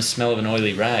on the smell of an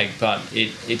oily rag, but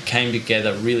it came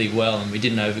together really well, and we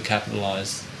didn't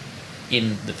overcapitalise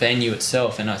in the venue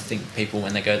itself. And I think people,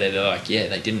 when they go there, they're like, yeah,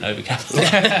 they didn't overcapitalise.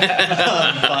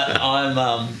 But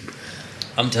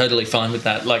I'm totally fine with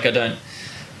that. Like, I don't,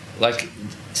 like,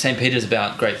 St. Peter's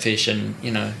about great fish, and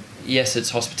yes, it's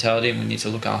hospitality, and we need to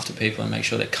look after people and make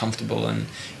sure they're comfortable and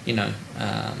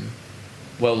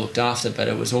well looked after. But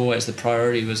it was always, the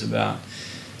priority was about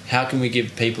how can we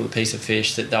give people a piece of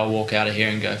fish that they'll walk out of here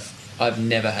and go, I've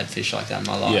never had fish like that in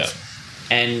my life.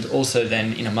 Yeah. And also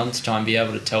then in a month's time be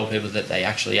able to tell people that they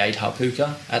actually ate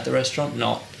hapuka at the restaurant,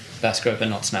 not bass grouper,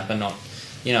 not snapper, not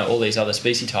all these other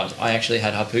species types. I actually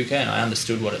had hapuka, and I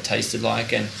understood what it tasted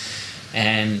like, and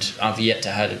I've yet to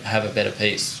have a better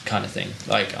piece, kind of thing.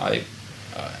 Like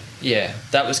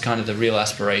that was kind of the real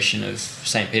aspiration of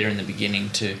St. Peter in the beginning,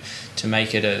 to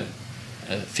make it a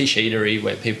fish eatery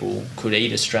where people could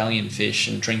eat Australian fish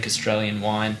and drink Australian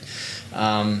wine,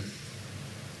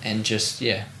 and just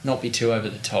not be too over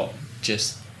the top,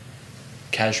 just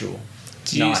casual.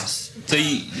 Nice. So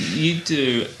you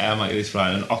do, I'll make this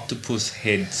right, an octopus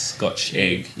head Scotch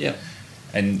egg. Yeah.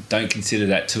 And don't consider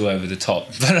that too over the top.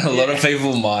 But a lot of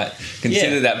people might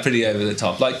consider that pretty over the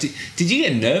top. Like, did you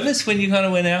get nervous when you kind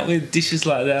of went out with dishes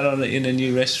like that in a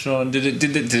new restaurant? Did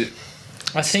it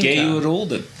scare you at all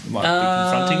that might be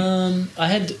confronting? I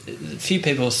had a few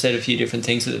people said a few different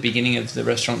things at the beginning of the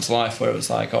restaurant's life, where it was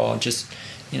like, just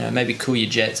maybe cool your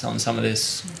jets on some of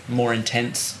this more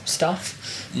intense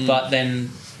stuff. But then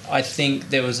I think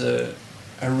there was a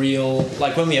real,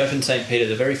 like when we opened St. Peter,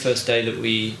 the very first day that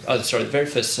the very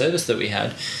first service that we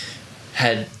had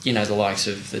the likes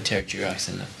of the Terry Durax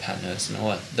and the Pat Nurse and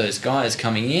all those guys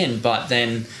coming in. But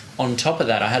then on top of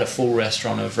that, I had a full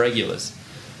restaurant of regulars,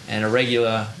 and a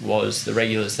regular was the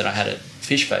regulars that I had at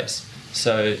Fish Face.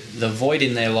 So the void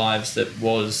in their lives that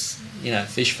was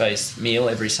Fish Face meal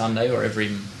every Sunday or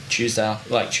every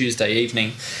Tuesday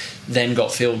evening, then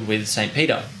got filled with St.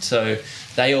 Peter. So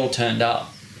they all turned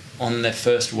up on their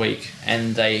first week,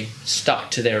 and they stuck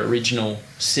to their original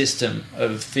system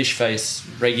of Fish Face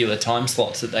regular time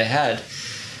slots that they had.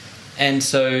 And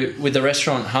so with the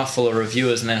restaurant half full of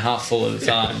reviewers and then half full of,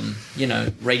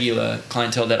 regular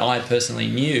clientele that I personally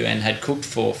knew and had cooked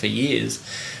for years,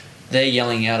 they're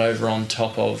yelling out over on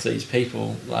top of these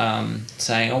people,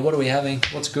 saying, "Oh, what are we having?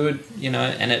 What's good?"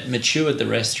 And it matured the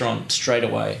restaurant straight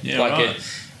away. Yeah,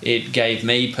 it gave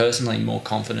me personally more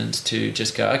confidence to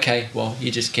just go, okay, well, you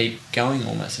just keep going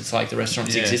almost. It's like the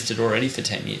restaurant's existed already for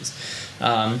 10 years.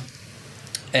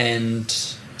 And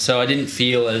so I didn't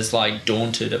feel as like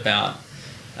daunted about,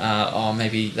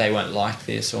 maybe they won't like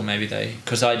this, or maybe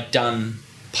because I'd done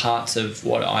parts of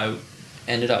what I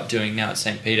ended up doing now at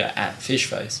St. Peter at Fish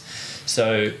Face.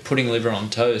 So putting liver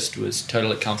on toast was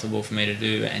totally comfortable for me to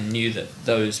do, and knew that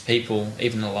those people,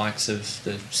 even the likes of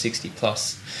the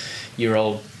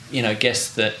 60-plus-year-old,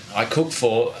 guests that I cook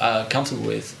for, are comfortable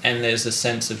with. And there's a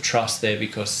sense of trust there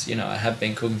because, I have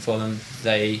been cooking for them.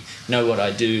 They know what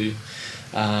I do.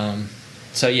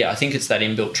 So I think it's that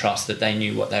inbuilt trust that they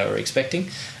knew what they were expecting.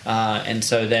 And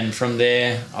so then from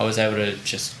there, I was able to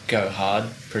just go hard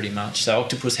pretty much. So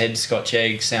octopus head Scotch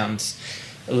egg sounds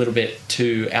a little bit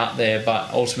too out there,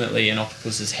 but ultimately an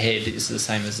octopus's head is the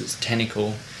same as its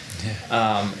tentacle.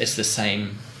 It's the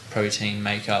same protein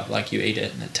makeup. Like, you eat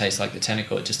it and it tastes like the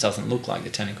tentacle. It just doesn't look like the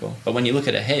tentacle. But when you look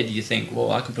at a head, you think,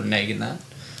 well, I could put an egg in that.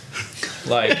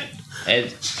 Like,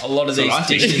 and a lot of these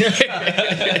dishes,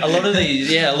 a lot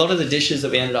of the dishes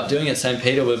that we ended up doing at St.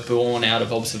 Peter were born out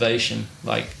of observation,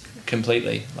 like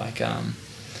completely. Like,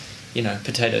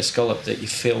 potato scallop that you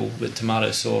fill with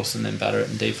tomato sauce and then batter it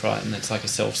and deep fry it, and it's like a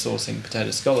self-saucing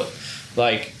potato scallop.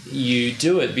 Like, you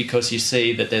do it because you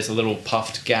see that there's a little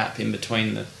puffed gap in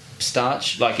between the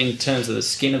starch, like in terms of the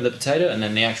skin of the potato and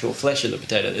then the actual flesh of the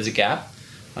potato. There's a gap.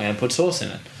 I'm going to put sauce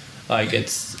in it. Like,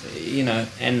 it's,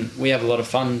 and we have a lot of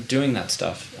fun doing that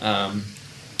stuff.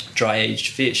 Dry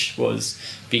aged fish was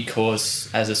because,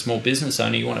 as a small business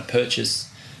owner, you want to purchase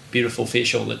beautiful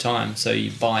fish all the time. So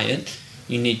you buy it,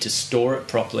 you need to store it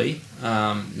properly,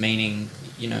 meaning,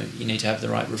 you need to have the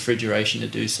right refrigeration to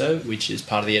do so, which is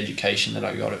part of the education that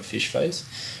I got at Fish Face,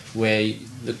 where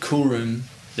the cool room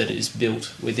that is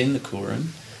built within the cool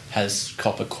room has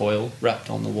copper coil wrapped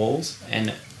on the walls, and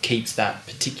it keeps that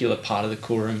particular part of the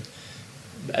cool room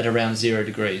at around 0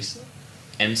 degrees.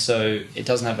 And so it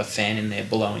doesn't have a fan in there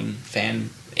blowing fan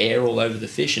air all over the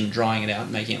fish and drying it out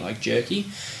and making it like jerky.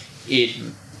 It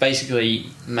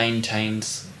basically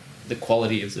maintains the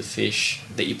quality of the fish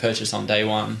that you purchase on day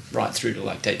 1 right through to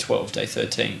like day 12, day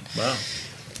 13. Wow.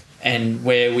 And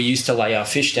where we used to lay our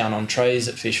fish down on trays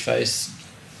at Fish Face,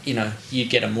 you'd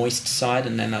get a moist side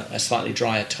and then a slightly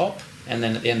drier top, and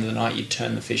then at the end of the night you'd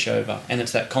turn the fish over, and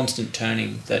it's that constant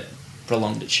turning that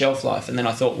prolonged its shelf life. And then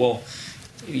I thought, well,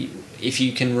 if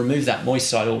you can remove that moist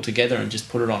side altogether and just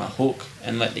put it on a hook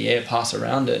and let the air pass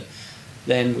around it,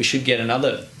 then we should get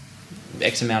another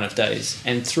X amount of days.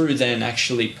 And through then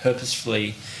actually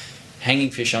purposefully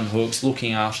hanging fish on hooks,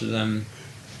 looking after them,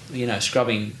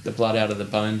 scrubbing the blood out of the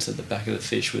bones at the back of the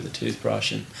fish with a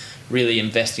toothbrush, and really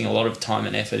investing a lot of time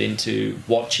and effort into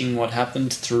watching what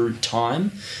happened through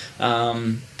time.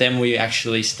 Then we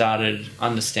actually started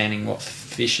understanding what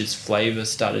fish's flavour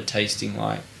started tasting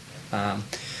like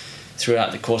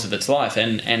throughout the course of its life.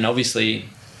 And obviously,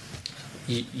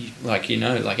 like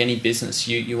any business,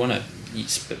 you want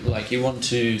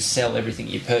to sell everything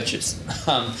you purchase.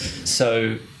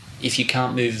 So if you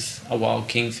can't move a wild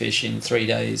kingfish in 3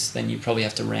 days, then you probably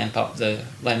have to ramp up the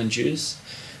lemon juice,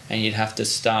 and you'd have to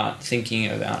start thinking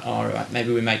about, right,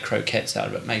 maybe we make croquettes out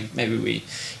of it. Maybe we,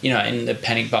 and the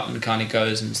panic button kind of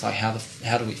goes, and it's like, how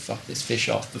do we fuck this fish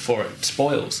off before it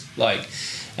spoils?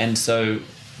 And so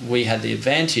we had the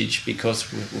advantage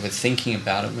because we're thinking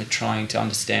about it, and we're trying to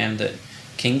understand that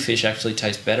kingfish actually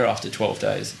tastes better after 12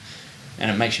 days,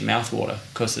 and it makes your mouth water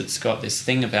because it's got this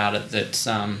thing about it that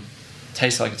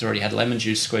tastes like it's already had lemon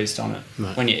juice squeezed on it.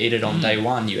 Right. When you eat it on day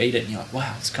 1, you eat it and you're like,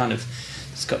 wow, it's got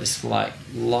this like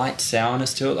light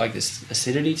sourness to it, like this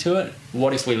acidity to it.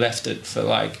 What if we left it for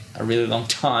like a really long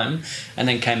time and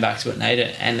then came back to it and ate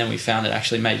it, and then we found it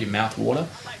actually made your mouth water,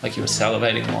 like you were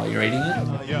salivating while you're eating it?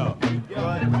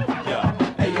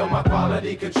 My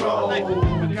quality control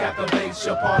captivates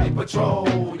your party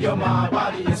patrol. Your mind,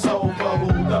 body, and soul flow.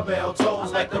 The bell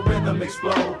tolls like the rhythm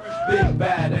explode. Big,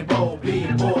 bad, and bold.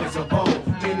 B-boys of bold.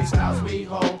 Many styles we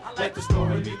hold. Let the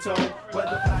story be told.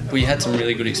 We had some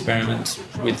really good experiments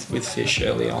with fish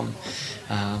early on.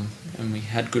 And we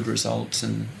had good results,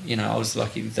 and I was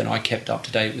lucky that I kept up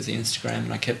to date with the Instagram,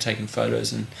 and I kept taking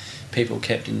photos, and people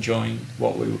kept enjoying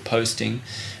what we were posting,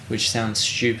 which sounds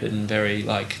stupid and very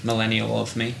like millennial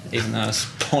of me, even though I was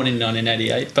born in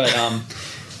 1988. But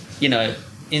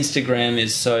Instagram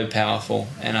is so powerful,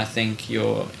 and I think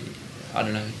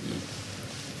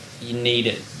you need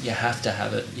it. You have to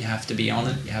have it. You have to be on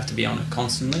it. You have to be on it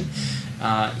constantly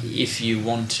if you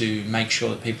want to make sure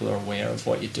that people are aware of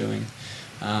what you're doing.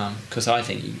 Because I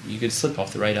think you could slip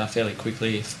off the radar fairly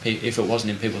quickly if it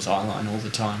wasn't in people's eye line all the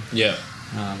time. Yeah.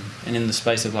 And in the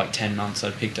space of like 10 months,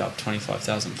 I picked up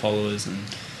 25,000 followers, and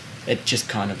it just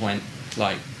kind of went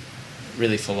like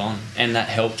really full on. And that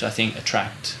helped, I think,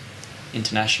 attract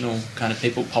international kind of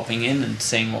people popping in and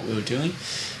seeing what we were doing.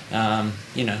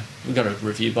 You know, we got a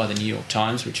review by the New York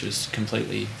Times, which was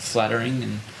completely flattering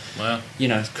and, Wow. you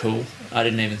know, cool. I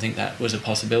didn't even think that was a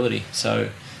possibility. So,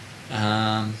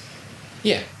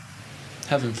 yeah,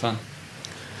 having fun.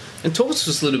 And talk to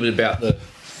us a little bit about the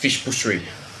fish butchery.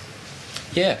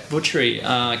 Yeah, butchery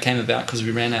came about because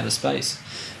we ran out of space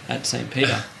at St.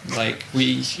 Peter. Like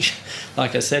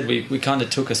I said, we kind of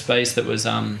took a space that was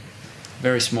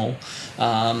very small,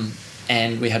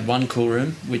 and we had one cool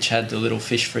room which had the little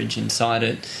fish fridge inside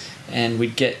it, and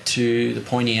we'd get to the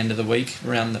pointy end of the week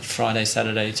around the Friday,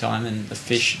 Saturday time, and the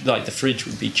fish, like the fridge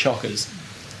would be chockers,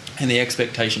 and the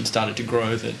expectation started to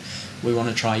grow that we want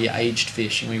to try your aged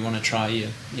fish and we want to try your,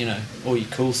 you know, all your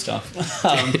cool stuff.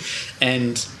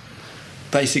 And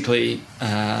basically,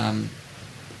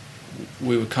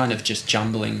 we were kind of just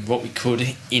jumbling what we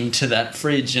could into that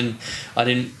fridge, and I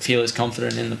didn't feel as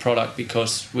confident in the product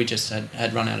because we just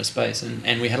had run out of space,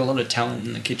 and we had a lot of talent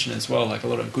in the kitchen as well, like a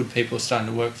lot of good people starting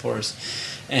to work for us.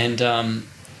 And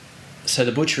so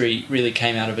the butchery really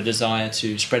came out of a desire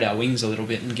to spread our wings a little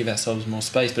bit and give ourselves more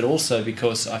space, but also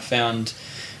because I found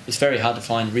it's very hard to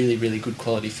find really, really good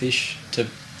quality fish to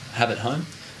have at home.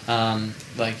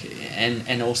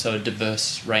 And also a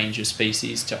diverse range of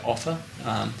species to offer.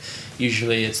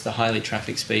 Usually it's the highly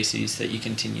trafficked species that you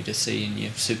continue to see in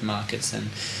your supermarkets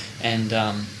and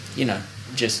you know,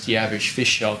 just your average fish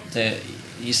shop.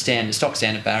 You stock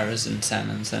standard barras and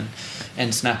salmons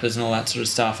and snappers and all that sort of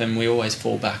stuff, and we always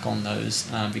fall back on those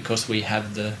because we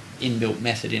have the inbuilt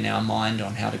method in our mind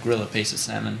on how to grill a piece of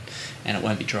salmon and it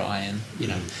won't be dry and, you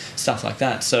know, stuff like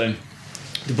that. So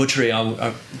the butchery,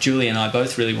 Julie and I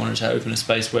both really wanted to open a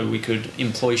space where we could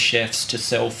employ chefs to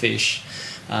sell fish,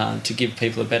 to give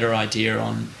people a better idea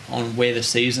on where the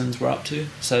seasons were up to,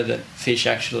 so that fish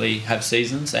actually have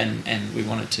seasons, and we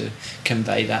wanted to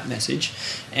convey that message.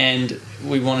 And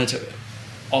we wanted to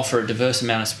offer a diverse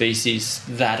amount of species,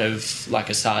 that of like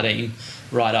a sardine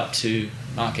right up to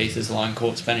Mark Ether's line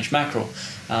caught Spanish mackerel.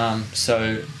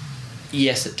 So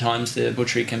yes, at times the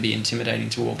butchery can be intimidating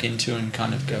to walk into and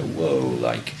kind of go, whoa,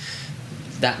 like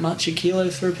that much a kilo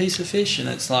for a piece of fish? And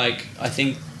it's like, I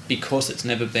think because it's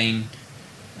never been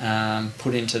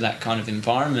put into that kind of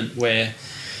environment where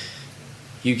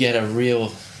you get a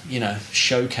real, you know,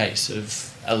 showcase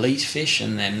of elite fish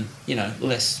and then, you know,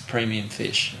 less premium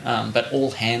fish, but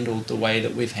all handled the way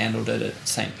that we've handled it at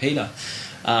St. Peter.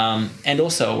 And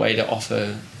also a way to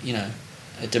offer, you know,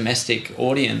 a domestic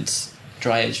audience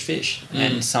dry-aged fish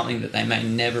and something that they may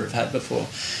never have had before.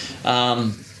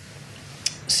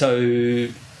 So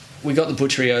we got the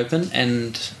butchery open,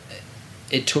 and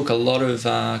it took a lot of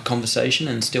conversation,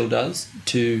 and still does,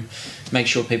 to make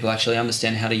sure people actually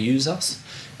understand how to use us,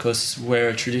 because where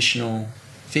a traditional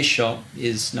fish shop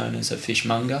is known as a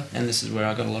fishmonger, and this is where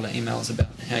I got a lot of emails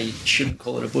about how you shouldn't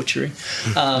call it a butchery.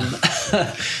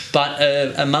 But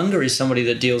a monger is somebody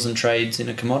that deals and trades in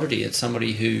a commodity. It's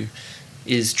somebody who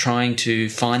is trying to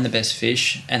find the best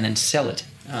fish and then sell it,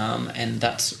 and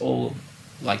that's all.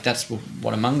 Like, that's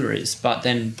what a monger is. But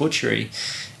then butchery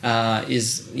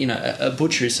is, you know, a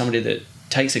butcher is somebody that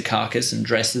takes a carcass and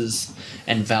dresses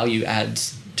and value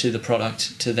adds to the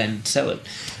product to then sell it.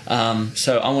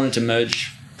 So I wanted to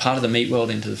merge part of the meat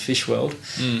world into the fish world,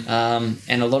 and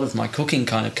a lot of my cooking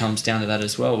kind of comes down to that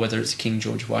as well, whether it's a King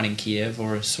George white in Kiev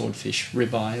or a swordfish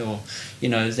ribeye, or, you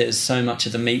know, there's so much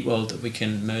of the meat world that we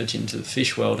can merge into the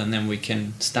fish world, and then we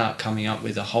can start coming up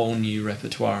with a whole new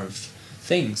repertoire of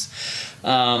things.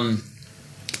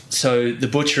 So the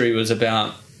butchery was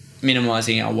about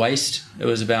minimising our waste. It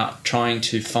was about trying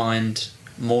to find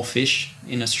more fish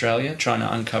in Australia, trying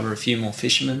to uncover a few more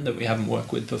fishermen that we haven't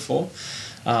worked with before,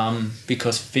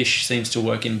 because fish seems to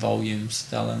work in volumes.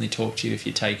 They'll only talk to you if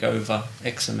you take over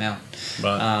X amount.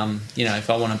 Right. You know, if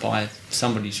I want to buy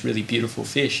somebody's really beautiful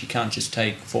fish, you can't just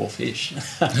take 4 fish.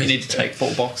 You need to take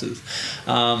 4 boxes.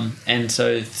 And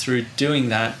so through doing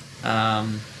that,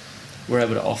 we're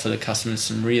able to offer the customers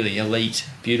some really elite,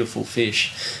 beautiful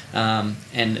fish. And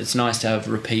it's nice to have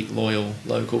repeat, loyal,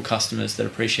 local customers that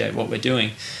appreciate what we're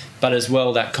doing. But as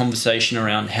well, that conversation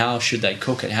around how should they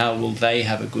cook it? How will they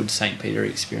have a good St. Peter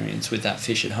experience with that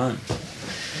fish at home?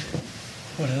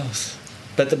 What else?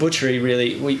 But the butchery,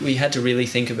 really, we had to really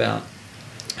think about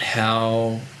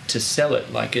how to sell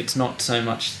it. Like, it's not so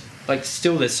much, like,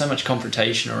 still there's so much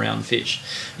confrontation around fish.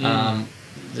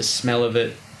 The smell of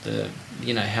it,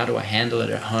 how do I handle it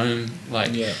at home?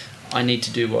 Like, I need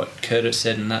to do what Curtis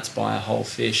said, and that's buy a whole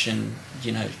fish and,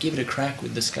 give it a crack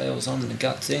with the scales on and the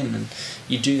guts in. And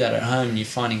you do that at home, and you're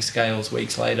finding scales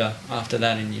weeks later after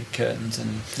that in your curtains.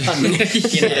 And, and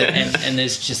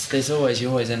you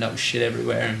always end up with shit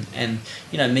everywhere. And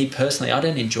me personally, I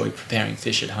don't enjoy preparing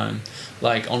fish at home.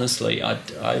 Like, honestly,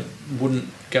 I wouldn't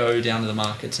go down to the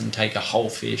markets and take a whole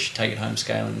fish, take it home,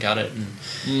 scale and gut it, and,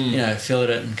 fillet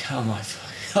it and come like,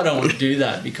 I don't want to do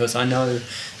that, because I know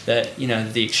that,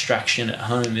 the extraction at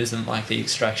home isn't like the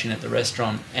extraction at the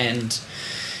restaurant, and,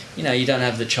 you don't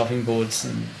have the chopping boards,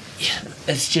 and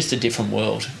it's just a different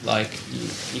world. Like,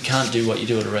 you can't do what you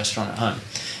do at a restaurant at home.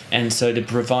 And so to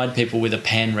provide people with a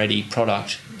pan-ready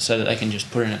product so that they can just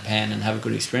put it in a pan and have a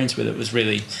good experience with it was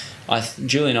really,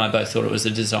 Julie and I both thought it was a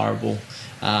desirable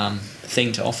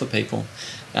thing to offer people.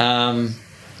 And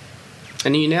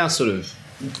you're now sort of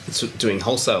doing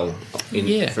wholesale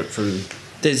from...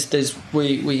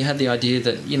 We had the idea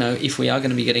that, if we are going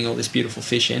to be getting all this beautiful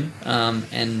fish in,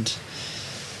 and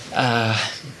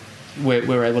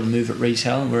we're able to move at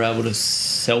retail, and we're able to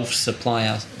self-supply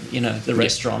our, the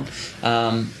restaurant,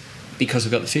 because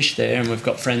we've got the fish there, and we've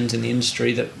got friends in the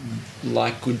industry that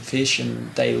like good fish,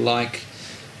 and they like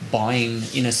buying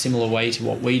in a similar way to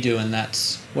what we do, and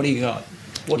that's, what do you got?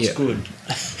 What's good?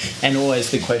 And always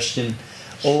the question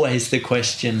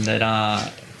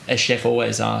that a chef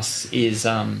always asks is,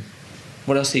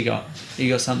 what else have you got? You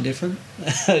got something different?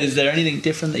 Is there anything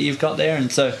different that you've got there?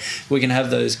 And so we can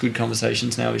have those good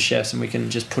conversations now with chefs, and we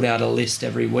can just put out a list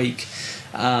every week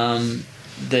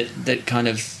that kind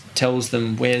of tells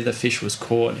them where the fish was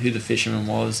caught, who the fisherman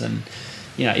was, and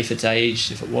if it's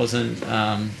aged, if it wasn't,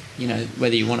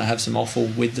 whether you want to have some offal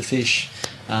with the fish,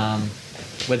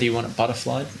 whether you want it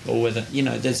butterflied, or whether,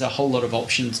 there's a whole lot of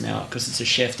options now, because it's a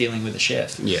chef dealing with a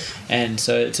chef. Yeah. And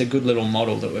so it's a good little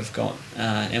model that we've got,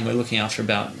 and we're looking after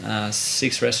about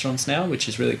 6 restaurants now, which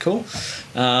is really cool.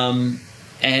 And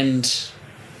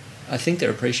I think they're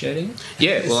appreciating it.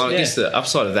 Yeah, well, I guess the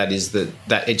upside of that is that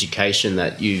education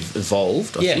that you've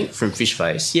evolved, I think, from Fish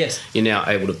Face. Yes. You're now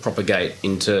able to propagate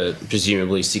into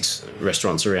presumably 6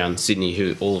 restaurants around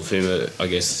Sydney, all of whom are, I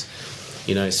guess,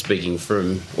 speaking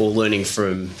from or learning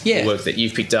from the work that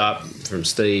you've picked up from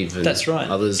Steve and that's right.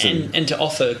 others. And to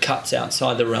offer cuts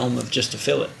outside the realm of just a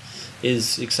fillet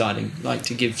is exciting. Like,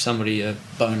 to give somebody a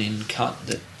bone-in cut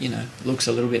that, looks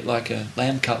a little bit like a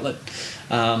lamb cutlet,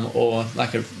 or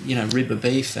like a, rib of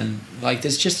beef, and like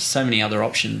there's just so many other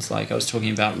options. Like I was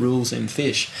talking about rules in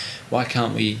fish. Why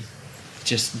can't we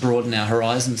just broaden our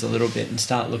horizons a little bit and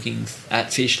start looking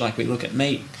at fish like we look at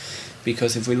meat?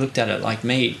 Because if we looked at it like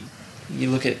meat, you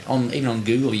look at even on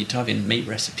Google, you type in meat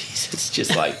recipes, it's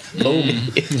just like boom.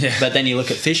 But then you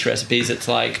look at fish recipes, it's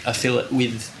like a fillet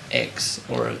with X,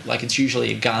 or like it's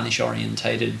usually a garnish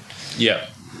orientated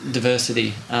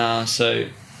diversity. So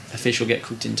a fish will get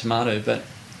cooked in tomato, but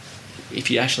if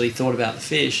you actually thought about the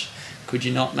fish, could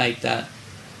you not make that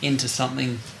into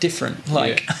something different?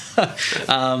 Like,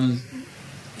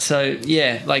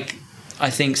 like I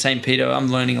think St. Peter, I'm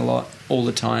learning a lot all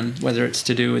the time, whether it's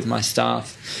to do with my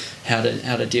staff, how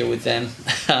to deal with them,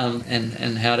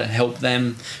 and how to help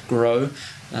them grow,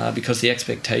 because the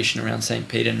expectation around St.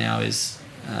 Peter now is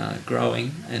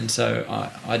growing, and so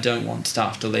I don't want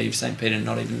staff to leave St. Peter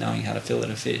not even knowing how to fillet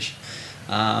a fish.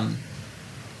 And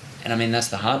I mean, that's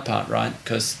the hard part, right?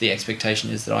 Because the expectation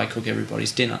is that I cook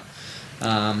everybody's dinner.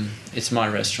 It's my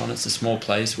restaurant, it's a small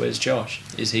place. Where's Josh?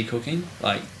 Is he cooking?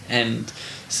 And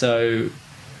so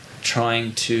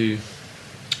trying to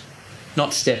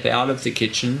not step out of the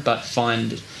kitchen, but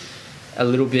find a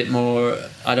little bit more,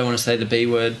 I don't want to say the B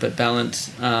word, but balance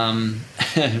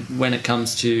when it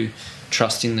comes to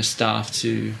trusting the staff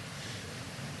to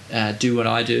do what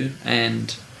I do.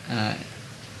 And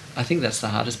I think that's the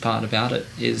hardest part about it,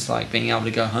 is like being able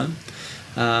to go home,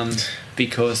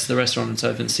 because the restaurant is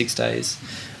open 6 days,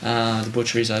 the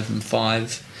butchery's open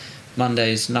 5.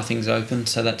 Mondays nothing's open,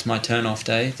 so that's my turn-off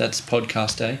day. That's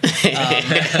podcast day.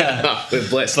 We're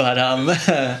blessed. But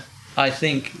I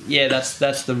think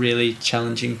that's the really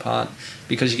challenging part,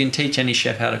 because you can teach any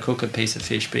chef how to cook a piece of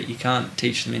fish, but you can't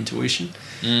teach them intuition.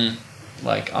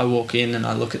 Like, I walk in and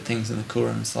I look at things in the cooler,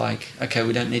 and it's like, okay,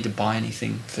 we don't need to buy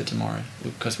anything for tomorrow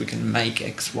because we can make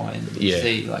X, Y, and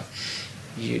Z.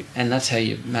 And that's how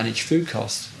you manage food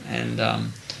costs. And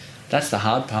that's the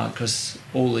hard part, because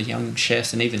all the young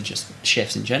chefs, and even just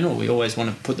chefs in general, we always want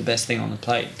to put the best thing on the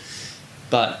plate.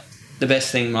 But the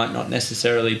best thing might not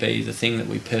necessarily be the thing that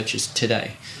we purchased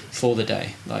today for the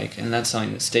day. Like, and that's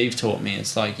something that Steve taught me.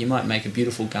 It's like, you might make a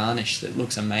beautiful garnish that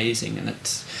looks amazing, and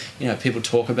it's, you know, people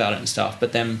talk about it and stuff,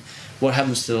 but then what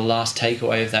happens to the last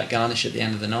takeaway of that garnish at the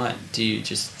end of the night? Do you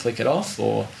just flick it off,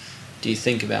 or do you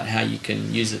think about how you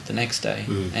can use it the next day?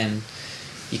 And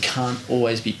you can't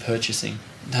always be purchasing.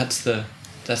 That's the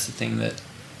thing that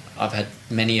I've had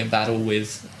many a battle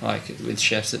with, like with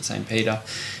chefs at St. Peter.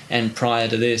 And prior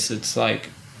to this, it's like,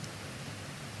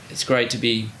 it's great to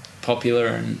be popular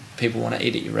and people want to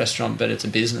eat at your restaurant, but it's a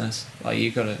business. Like,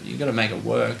 you gotta make it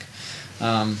work,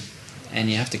 and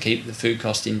you have to keep the food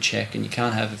cost in check. And you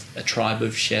can't have a tribe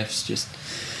of chefs just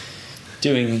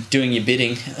doing your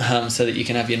bidding, so that you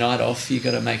can have your night off. You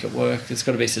got to make it work. It's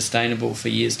got to be sustainable for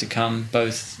years to come.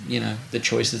 Both, you know, the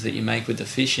choices that you make with the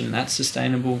fish in that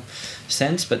sustainable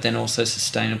sense, but then also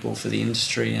sustainable for the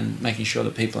industry and making sure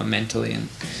that people are mentally and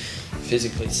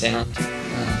physically sound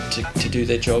to do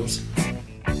their jobs.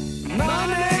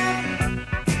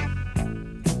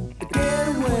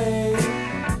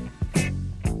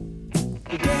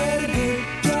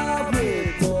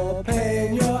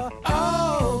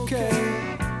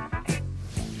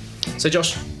 So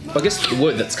Josh, I guess the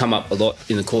word that's come up a lot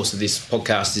in the course of this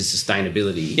podcast is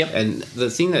sustainability. Yep. And the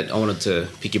thing that I wanted to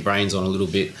pick your brains on a little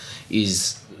bit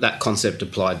is that concept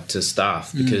applied to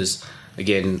staff, because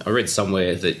again, I read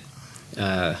somewhere that,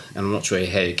 and I'm not sure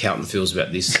how your accountant feels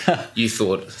about this, you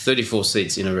thought 34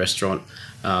 seats in a restaurant,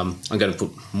 I'm going to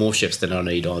put more chefs than I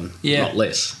need on, not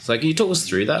less. So can you talk us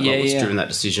through that? What's driven that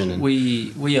decision? And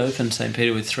we opened St.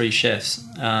 Peter with 3 chefs.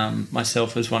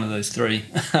 Myself was one of those 3.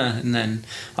 And then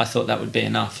I thought that would be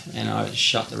enough. And I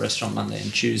shut the restaurant Monday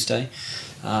and Tuesday.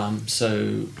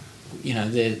 So, you know,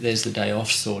 there's the day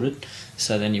off sorted.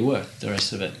 So then you work the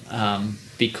rest of it.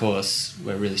 Because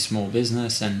we're a really small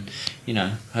business, and, you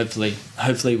know, hopefully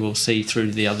we'll see through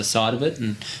to the other side of it.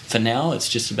 And for now, it's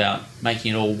just about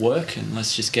making it all work, and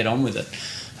let's just get on with it.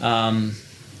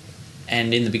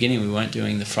 And in the beginning, we weren't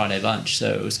doing the Friday lunch,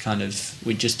 so it was kind of,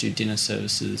 we'd just do dinner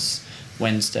services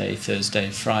Wednesday,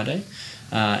 Thursday, Friday,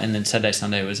 and then Saturday,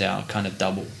 Sunday was our kind of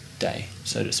double day,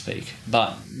 so to speak.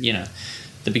 But, you know,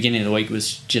 the beginning of the week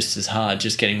was just as hard,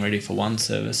 just getting ready for one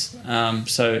service.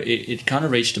 So it kind of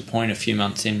reached a point a few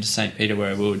months into St. Peter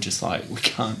where we were just like, we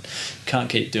can't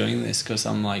keep doing this, because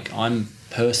I'm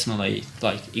personally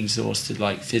like exhausted,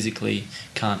 like physically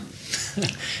can't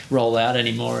roll out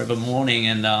anymore of a morning.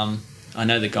 And I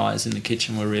know the guys in the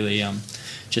kitchen were really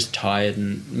just tired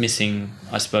and missing,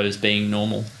 I suppose, being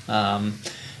normal.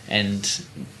 And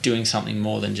doing something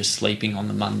more than just sleeping on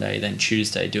the Monday, then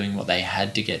Tuesday doing what they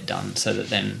had to get done, so that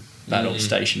then battle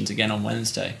stations again on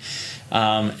Wednesday.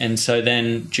 And so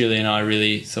then Julie and I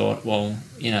really thought, well,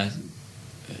 you know,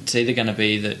 it's either going to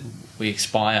be that we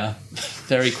expire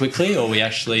very quickly, or we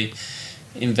actually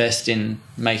invest in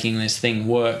making this thing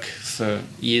work for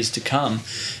years to come.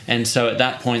 And so at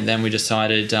that point then we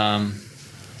decided,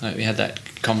 we had that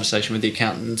conversation with the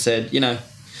accountant and said, you know,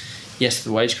 yes,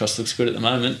 the wage cost looks good at the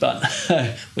moment, but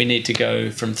we need to go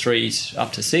from 3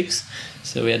 up to 6.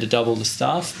 So we had to double the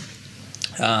staff.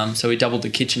 So we doubled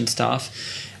the kitchen staff.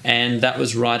 And that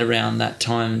was right around that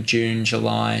time, June,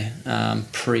 July,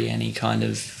 pre any kind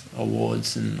of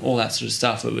awards and all that sort of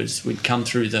stuff. We'd come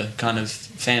through the kind of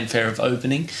fanfare of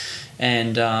opening,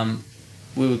 and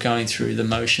we were going through the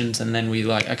motions, and then we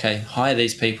okay, hire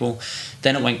these people.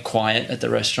 Then it went quiet at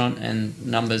the restaurant, and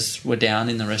numbers were down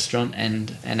in the restaurant,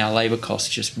 and our labour costs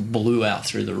just blew out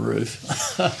through the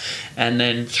roof. And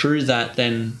then through that,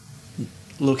 then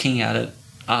looking at it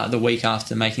the week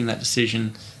after making that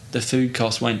decision, the food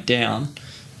costs went down,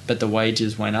 but the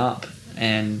wages went up.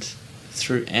 And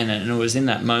it was in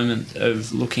that moment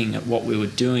of looking at what we were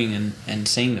doing and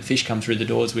seeing the fish come through the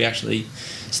doors, we actually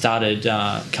started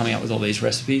coming up with all these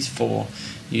recipes for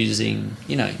using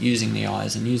the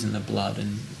eyes and using the blood,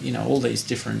 and, you know, all these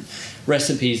different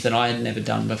recipes that I had never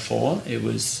done before. It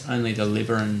was only the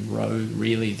liver and roe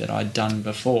really that I'd done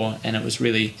before, and it was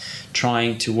really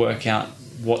trying to work out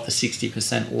what the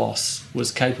 60% loss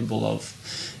was capable of.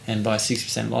 And by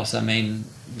 60% loss, I mean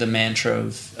the mantra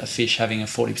of a fish having a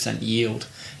 40% yield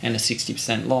and a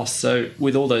 60% loss. So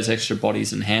with all those extra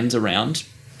bodies and hands around,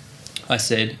 I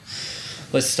said,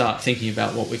 let's start thinking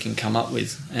about what we can come up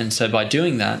with. And so by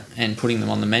doing that and putting them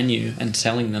on the menu and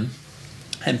selling them,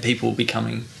 and people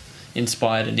becoming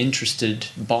inspired and interested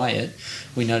by it,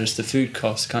 we noticed the food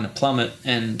costs kind of plummet,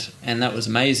 and that was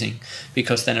amazing,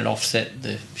 because then it offset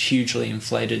the hugely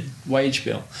inflated wage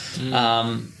bill.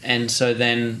 And so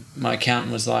then my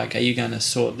accountant was like, are you going to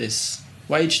sort this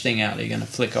wage thing out? Are you going to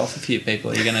flick off a few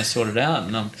people? Are you going to sort it out?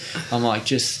 And I'm like,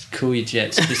 just cool your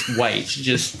jets, just wait,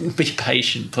 just be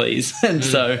patient, please. And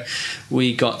so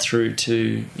we got through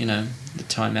to, you know, the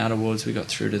Time Out Awards, we got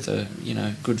through to the, you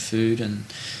know, Good Food and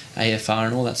AFR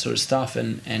and all that sort of stuff,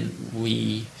 and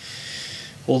we,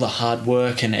 all the hard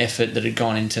work and effort that had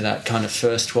gone into that kind of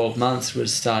first 12 months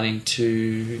was starting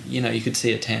to, you know, you could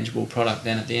see a tangible product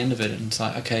then at the end of it, and it's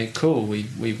like, okay, cool,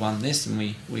 we won this and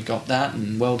we got that,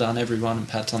 and well done everyone, and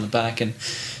pats on the back. And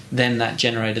then that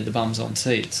generated the bums on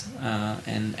seats,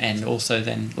 and also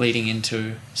then leading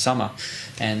into summer,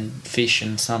 and fish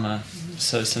and summer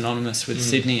so synonymous with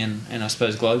Sydney and I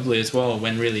suppose globally as well,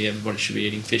 when really everybody should be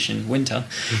eating fish in winter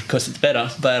because it's better.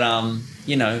 But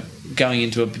you know, going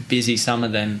into a busy summer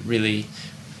then really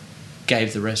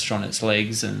gave the restaurant its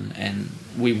legs, and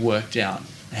we worked out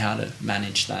how to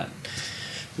manage that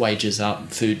wages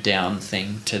up, food down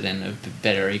thing to then a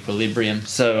better equilibrium.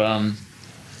 So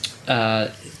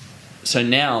so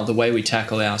now the way we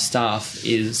tackle our staff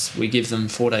is we give them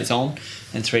 4 days on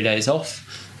and 3 days off,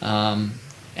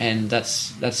 and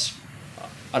that's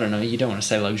I don't know, you don't want to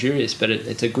say luxurious, but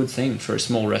it's a good thing for a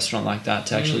small restaurant like that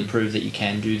to actually prove that you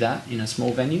can do that in a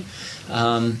small venue.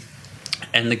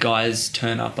 And the guys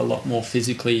turn up a lot more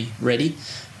physically ready.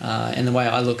 And the way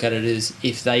I look at it is,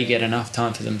 if they get enough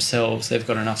time for themselves, they've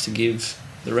got enough to give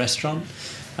the restaurant,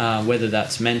 whether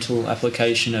that's mental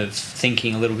application of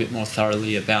thinking a little bit more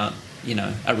thoroughly about, you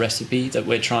know, a recipe that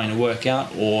we're trying to work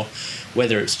out, or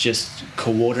whether it's just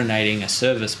coordinating a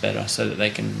service better so that they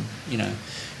can, you know,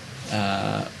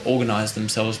 organise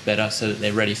themselves better so that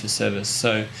they're ready for service.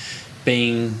 So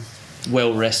being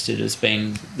well rested has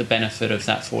been the benefit of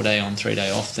that 4 day on, 3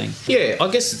 day off thing. Yeah, I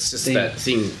guess it's just that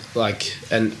thing, like,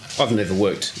 and I've never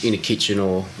worked in a kitchen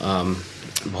or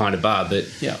behind a bar, but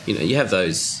you know, you have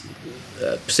those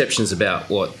perceptions about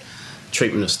what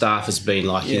treatment of staff has been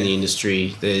like in the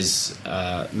industry. There's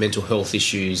mental health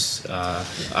issues.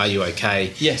 Are you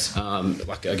okay? Yes.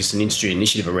 Like, I guess an industry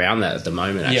initiative around that at the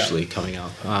moment actually coming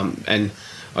up. And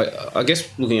I guess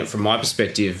looking at it from my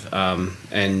perspective,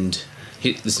 and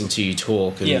listening to you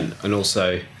talk, and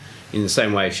also in the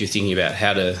same way, if you're thinking about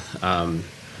how to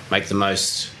make the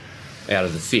most out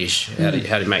of the fish, how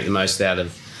to make the most out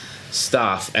of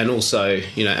staff, and also,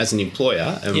 you know, as an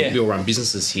employer, and we all run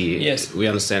businesses here, we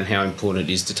understand how important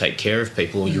it is to take care of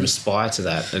people. You aspire to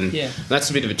that, and that's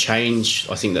a bit of a change,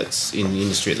 I think, that's in the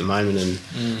industry at the moment. And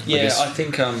I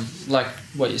think like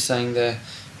what you're saying there,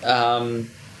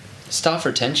 staff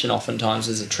retention oftentimes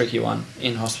is a tricky one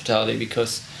in hospitality,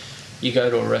 because you go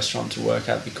to a restaurant to work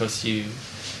at because you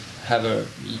have an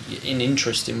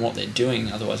interest in what they're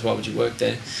doing, otherwise why would you work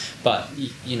there? But,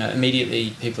 you know,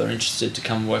 immediately people are interested to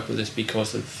come work with us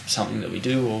because of something that we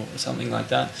do or something like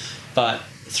that. But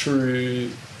through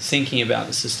thinking about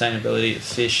the sustainability of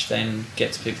fish then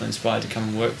gets people inspired to come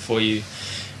and work for you,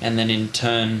 and then in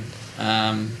turn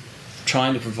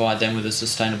trying to provide them with a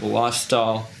sustainable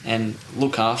lifestyle and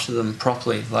look after them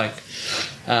properly. Like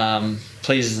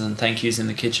pleases and thank yous in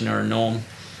the kitchen are a norm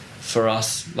for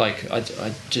us. Like, I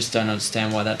just don't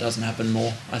understand why that doesn't happen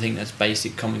more. I think that's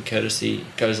basic common courtesy,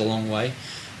 goes a long way.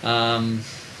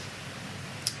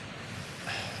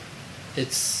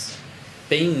 It's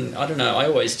being, I don't know, I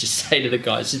always just say to the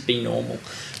guys, just be normal,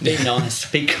 be nice,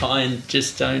 be kind,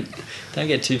 just don't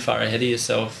get too far ahead of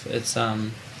yourself. It's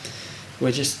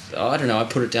we're just, I don't know, I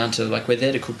put it down to, like, we're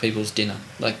there to cook people's dinner.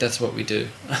 Like, that's what we do.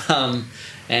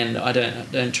 And I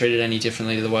don't treat it any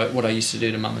differently to what I used to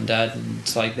do to mum and dad. And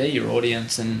it's like, they're your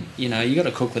audience, and, you know, you got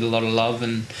to cook with a lot of love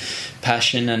and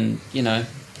passion, and, you know,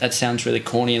 that sounds really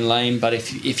corny and lame, but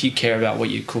if you care about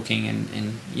what you're cooking,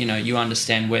 and you know, you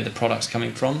understand where the product's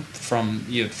coming from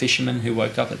your fisherman who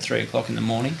woke up at 3 o'clock in the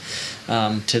morning,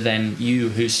 to then you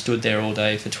who stood there all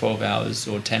day for 12 hours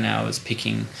or 10 hours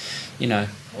picking, you know,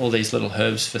 all these little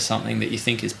herbs for something that you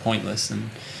think is pointless. And,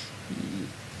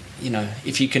 you know,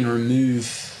 if you can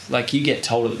remove, like, you get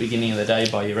told at the beginning of the day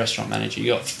by your restaurant manager,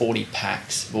 you got 40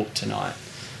 packs booked tonight.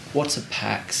 What's a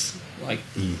packs? Like,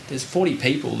 there's 40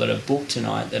 people that are booked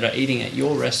tonight that are eating at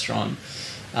your restaurant,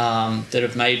 that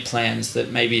have made plans,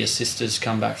 that maybe a sister's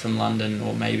come back from London,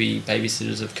 or maybe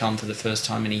babysitters have come for the first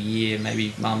time in a year,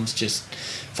 maybe mum's just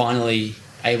finally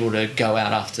able to go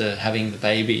out after having the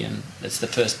baby, and it's the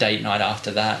first date night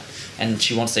after that, and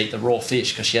she wants to eat the raw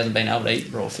fish because she hasn't been able to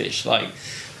eat the raw fish. Like,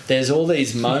 there's all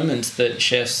these moments that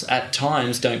chefs at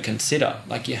times don't consider.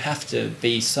 Like, you have to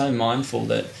be so mindful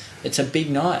that it's a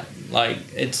big night. Like,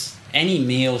 it's any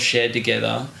meal shared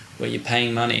together where you're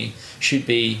paying money should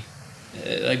be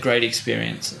a great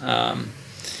experience. And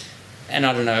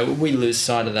I don't know, we lose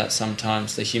sight of that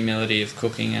sometimes, the humility of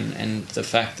cooking, and the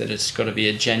fact that it's got to be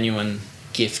a genuine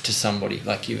gift to somebody.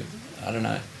 Like I don't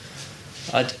know.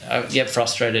 I get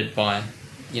frustrated by,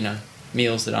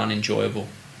 meals that aren't enjoyable.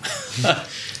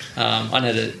 I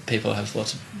know that people have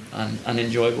lots of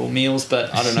unenjoyable meals,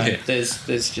 but I don't know.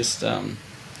 There's just and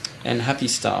happy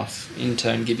staff in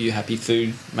turn give you happy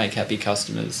food, make happy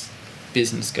customers.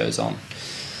 Business goes on.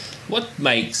 What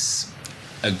makes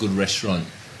a good restaurant,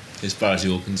 as far as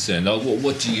you're concerned? Like,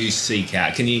 what do you seek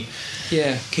out? Can you?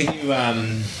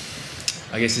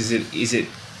 I guess is it?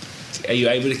 Are you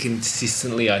able to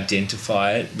consistently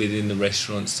identify it within the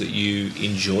restaurants that you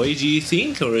enjoy, do you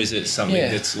think? Or is it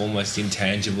something that's almost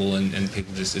intangible and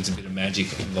people just, it's a bit of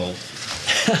magic involved?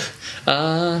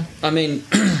 I mean,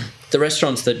 the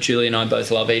restaurants that Julie and I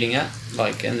both love eating at,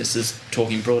 and this is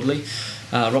talking broadly,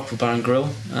 Rockville Bar and Grill,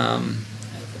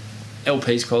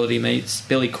 LP's Quality Meats,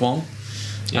 Billy Kwong,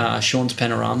 Sean's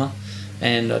Panorama,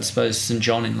 and I suppose St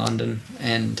John in London,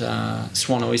 and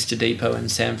Swan Oyster Depot in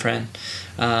San Fran,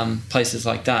 places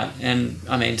like that. And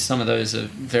I mean, some of those are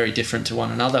very different to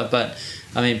one another, but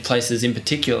I mean, places in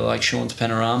particular like Sean's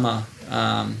Panorama,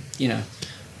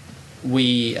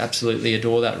 we absolutely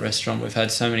adore that restaurant. We've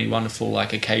had so many wonderful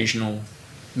occasional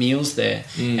meals there,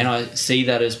 and I see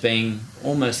that as being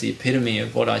almost the epitome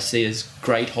of what I see as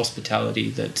great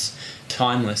hospitality that's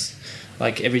timeless.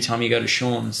 Every time you go to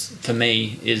Sean's, for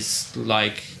me, is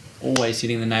always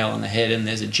hitting the nail on the head, and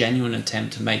there's a genuine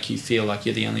attempt to make you feel like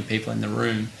you're the only people in the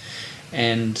room.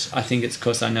 And I think it's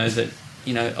because I know that,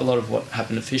 a lot of what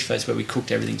happened at Fish Face, where we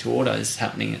cooked everything to order, is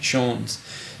happening at Sean's.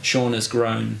 Sean has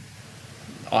grown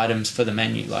items for the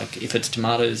menu. If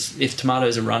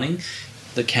tomatoes are running,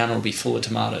 the counter will be full of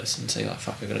tomatoes, and so you're like,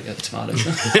 fuck, I've got to get the tomatoes.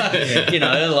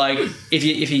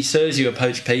 If he serves you a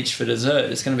poached peach for dessert,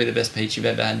 it's going to be the best peach you've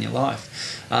ever had in your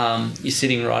life. You're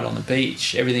sitting right on the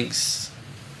beach. Everything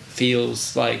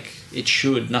feels like it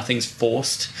should. Nothing's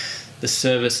forced. The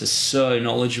service is so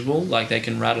knowledgeable. They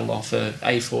can rattle off a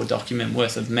A4 document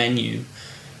worth of menu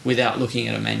without looking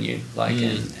at a menu.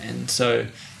 And so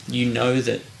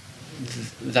that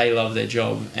they love their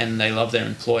job and they love their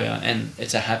employer, and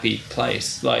it's a happy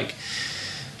place. I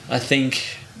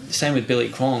think same with Billy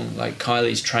Kwong,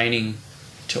 Kylie's training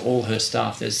to all her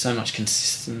staff, there's so much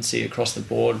consistency across the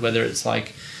board, whether it's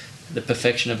the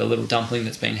perfection of a little dumpling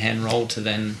that's been hand rolled to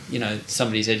then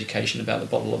somebody's education about the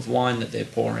bottle of wine that they're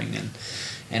pouring,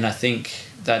 and I think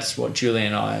that's what Julie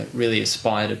and I really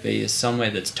aspire to be, is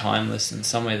somewhere that's timeless and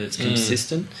somewhere that's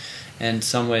consistent, and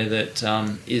somewhere that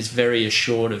is very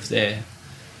assured of their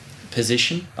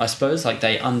position, I suppose.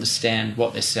 They understand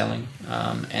what they're selling,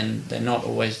 and they're not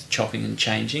always chopping and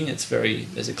changing.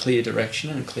 There's a clear direction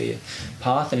and a clear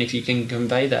path, and if you can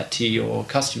convey that to your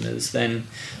customers, then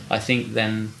I think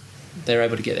then they're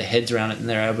able to get their heads around it and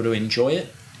they're able to enjoy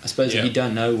it. I suppose if you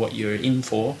don't know what you're in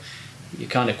for, you're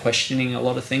kind of questioning a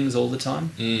lot of things all the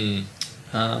time.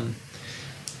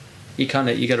 You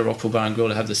go to Rockville Bar and Grill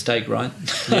to have the steak, right?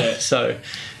 Yeah. So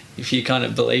if you kind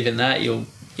of believe in that, you'll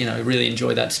really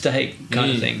enjoy that steak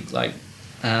kind of thing.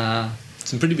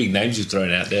 Some pretty big names you've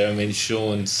thrown out there. I mean,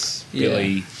 Sean's,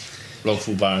 Billy,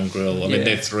 Rockville Bar and Grill. I mean,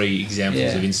 they're three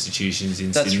examples of institutions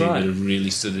in Sydney that have really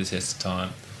stood the test of time.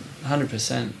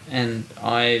 100%. And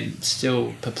I'm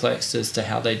still perplexed as to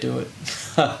how they do it.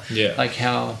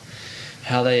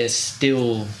 How they are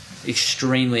still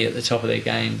extremely at the top of their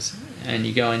games. And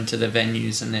you go into the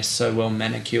venues and they're so well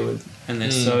manicured and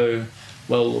they're so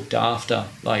well looked after.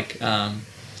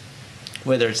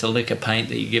 Whether it's a lick of paint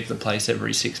that you give the place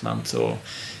every 6 months, or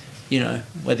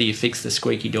whether you fix the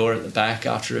squeaky door at the back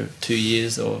after 2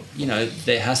 years, or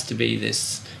there has to be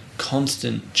this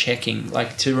constant checking.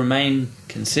 To remain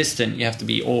consistent, you have to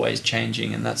be always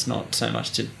changing, and that's not so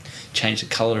much to change the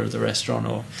colour of the restaurant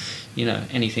or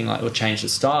anything or change the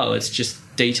style. It's just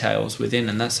details within,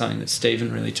 and that's something that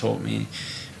Stephen really taught me.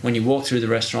 When you walk through the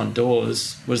restaurant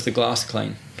doors, was the glass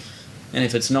clean? And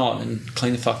if it's not, then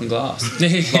clean the fucking glass.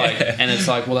 And it's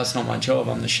well, that's not my job,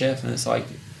 I'm the chef, and it's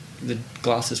the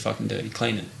glass is fucking dirty,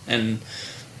 clean it. And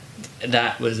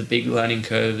that was a big learning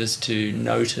curve, is to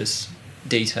notice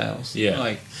details.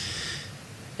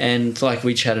 And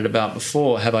we chatted about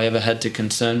before, have I ever had to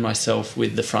concern myself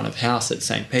with the front of house at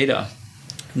St. Peter?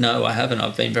 No, I haven't.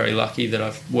 I've been very lucky that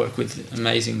I've worked with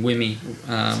amazing Wimmy,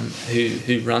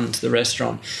 who runs the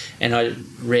restaurant, and I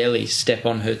rarely step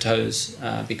on her toes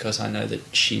because I know that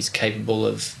she's capable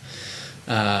of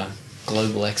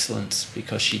global excellence,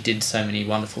 because she did so many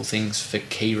wonderful things for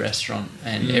Key Restaurant,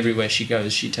 and everywhere she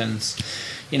goes, she turns,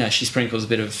 she sprinkles a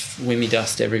bit of Wimmy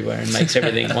dust everywhere and makes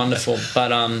everything wonderful.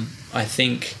 But I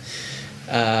think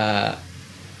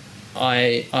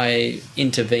I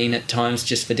intervene at times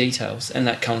just for details, and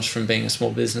that comes from being a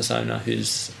small business owner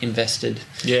who's invested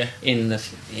in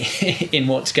in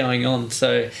what's going on.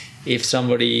 So if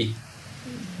somebody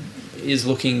is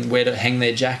looking where to hang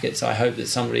their jackets, I hope that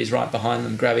somebody's right behind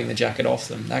them grabbing the jacket off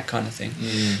them, that kind of thing.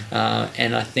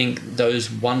 And I think those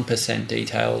 1%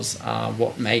 details are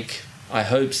what make, I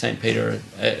hope, St. Peter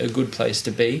a good place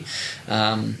to be.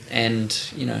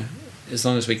 And, you know, as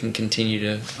long as we can continue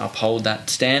to uphold that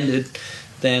standard,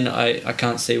 then I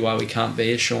can't see why we can't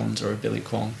be a Sean's or a Billy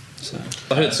Kwong. So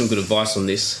I heard some good advice on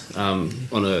this on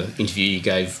an interview you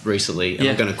gave recently, and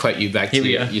I'm going to quote you back to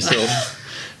yourself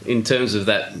in terms of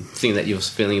that thing that you're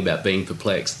feeling about being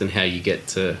perplexed and how you get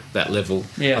to that level.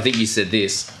 I think you said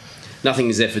this: nothing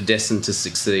is ever destined to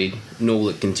succeed, nor will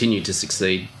it continue to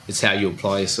succeed. It's how you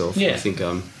apply yourself. I think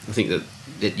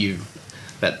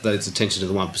that those attention to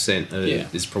the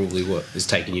 1% is probably what is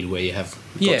taking you to where you have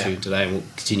got to today, and will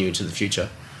continue into the future.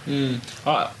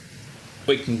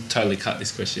 We can totally cut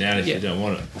this question out if you don't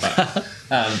want it. But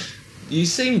you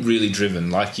seem really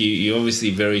driven. Like you're obviously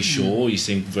very sure. You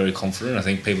seem very confident. I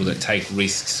think people that take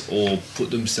risks or put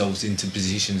themselves into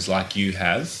positions like you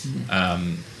have,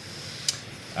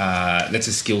 that's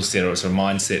a skill set or it's a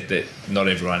mindset that not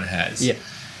everyone has. Yeah.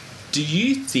 Do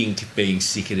you think being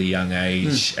sick at a young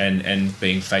age and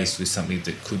being faced with something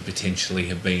that could potentially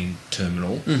have been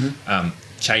terminal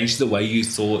changed the way you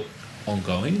thought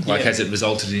ongoing? Like, has it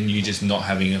resulted in you just not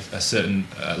having a certain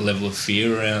level of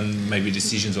fear around maybe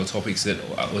decisions or topics that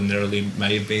ordinarily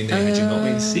may have been there had you not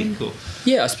been sick? Or?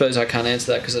 Yeah, I suppose I can't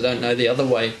answer that because I don't know the other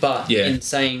way. But in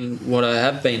saying what I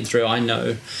have been through, I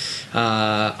know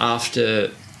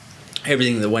after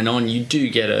everything that went on, you do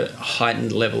get a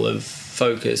heightened level of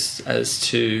focus as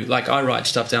to, like, I write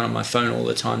stuff down on my phone all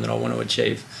the time that I want to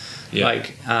achieve.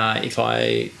 Like, if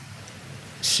I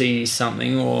see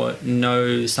something or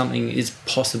know something is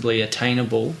possibly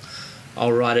attainable,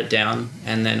 I'll write it down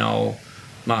and then I'll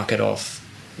mark it off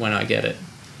when I get it,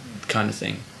 kind of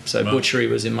thing. So butchery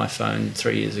was in my phone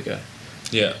 3 years ago.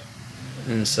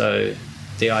 And so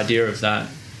the idea of that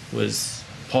was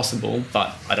possible,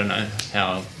 but I don't know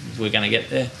how we're going to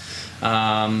get there.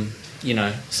 You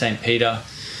know, St. Peter,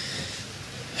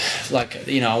 like,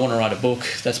 you know, I want to write a book.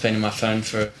 That's been in my phone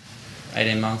for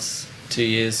 18 months, 2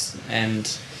 years, and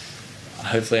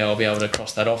hopefully I'll be able to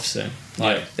cross that off soon.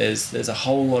 Like, there's a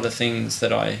whole lot of things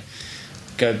that I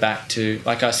go back to.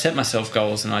 Like, I set myself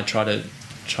goals and I try to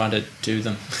do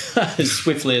them as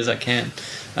swiftly as I can.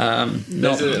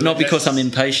 Not because I'm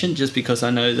impatient, just because I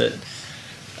know that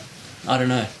I don't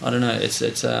know.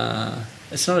 It's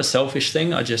not a selfish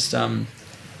thing. I just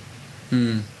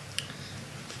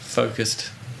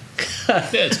focused.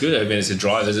 It's good. I mean, it's a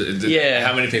drive.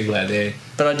 How many people out there?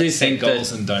 But I do set think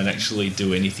goals and don't actually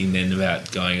do anything then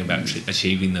about going about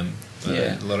achieving them.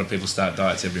 A lot of people start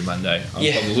diets every Monday.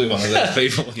 I'm probably one of those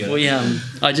people.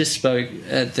 I just spoke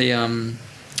at the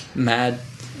Mad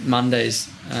Mondays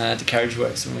at the Carriage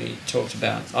Works, and we talked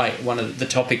about the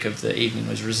topic of the evening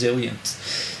was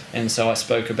resilience, and so I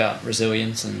spoke about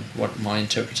resilience and what my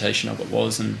interpretation of it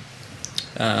was, and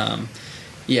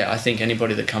I think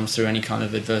anybody that comes through any kind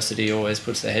of adversity always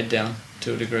puts their head down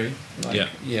to a degree.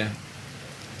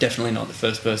 Definitely not the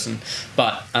first person,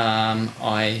 but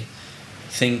I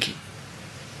think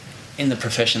in the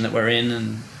profession that we're in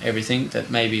and everything, that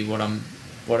maybe what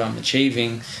I'm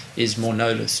achieving is more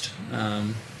noticed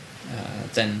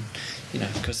than, you know,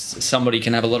 because somebody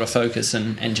can have a lot of focus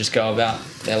and just go about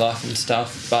their life and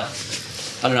stuff. But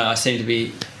I don't know, I seem to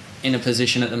be in a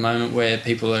position at the moment where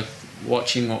people are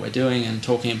watching what we're doing and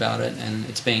talking about it, and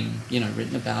it's being, you know,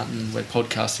 written about, and we're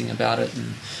podcasting about it,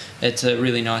 and it's a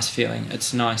really nice feeling.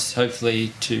 It's nice,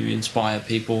 hopefully, to inspire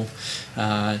people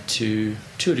to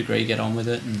a degree, get on with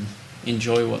it and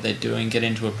enjoy what they're doing, get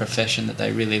into a profession that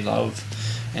they really love.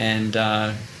 And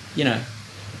you know,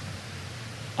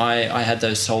 I had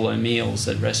those solo meals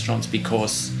at restaurants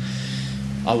because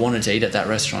I wanted to eat at that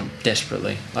restaurant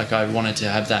desperately. Like, I wanted to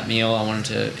have that meal, I wanted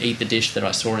to eat the dish that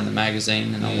I saw in the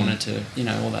magazine, and I wanted to, you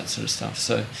know, all that sort of stuff.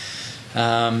 So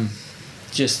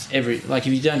just if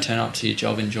you don't turn up to your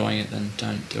job enjoying it, then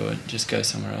don't do it. Just go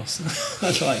somewhere else.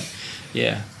 That's like,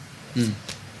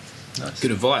 Nice.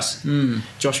 Good advice.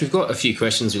 Josh, we've got a few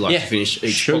questions we'd like to finish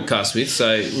each podcast with,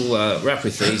 so we'll wrap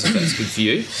with these if that's good for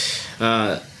you.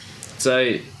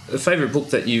 So, a favourite book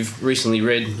that you've recently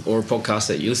read or a podcast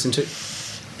that you listen to?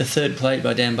 The Third Plate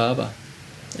by Dan Barber.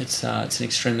 It's an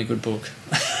extremely good book.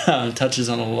 It touches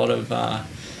on a lot of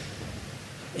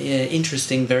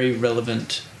interesting, very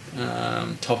relevant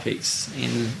topics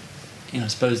I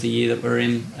suppose the year that we're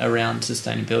in around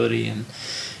sustainability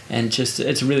and just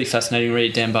it's a really fascinating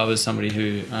read. Dan Barber is somebody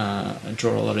who I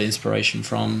draw a lot of inspiration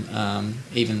from.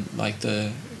 Even like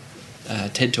the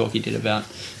TED talk he did about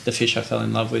the fish I fell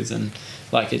in love with, and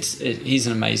like he's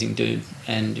an amazing dude.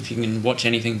 And if you can watch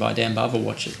anything by Dan Barber,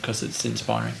 watch it because it's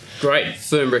inspiring. Great,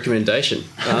 firm recommendation.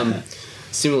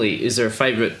 Similarly, is there a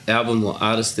favourite album or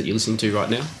artist that you're listening to right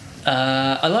now?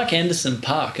 I like Anderson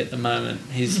 .Paak at the moment.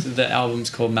 The album's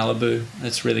called Malibu.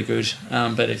 It's really good.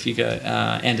 But if you go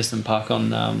Anderson .Paak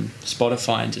on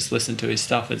Spotify and just listen to his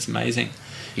stuff, it's amazing.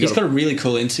 He's got a really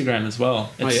cool Instagram as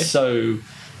well. It's so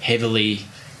heavily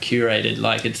curated.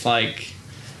 Like it's like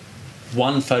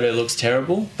one photo looks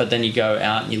terrible, but then you go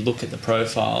out and you look at the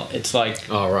profile. It's like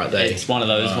it's one of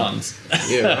those ones.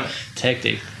 Yeah, right. It's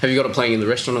hectic. Have you got it playing in the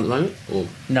restaurant at the moment? Or?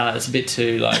 No, it's a bit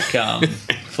too like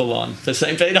full on for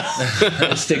St. Peter.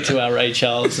 I'll stick to our Ray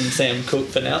Charles and Sam Cooke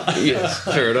for now. Yes,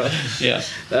 fair enough. Yeah.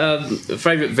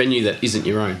 Favourite venue that isn't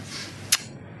your own?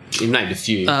 You've named a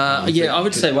few. I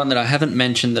would say one that I haven't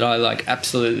mentioned that I like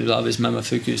absolutely love is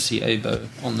Mamafuku Siebo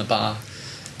on the bar.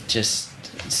 Just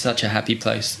such a happy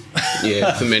place.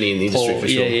 Yeah, for many in the industry, Paul, for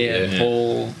sure.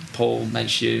 Yeah. Paul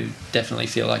makes you definitely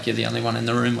feel like you're the only one in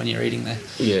the room when you're eating there.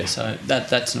 Yeah. So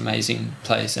that's an amazing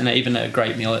place, and even a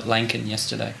great meal at Lankan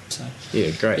yesterday. So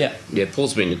yeah, great. Yeah,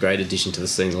 Paul's been a great addition to the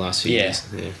scene the last few years.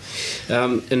 Yeah.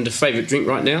 And a favourite drink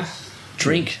right now?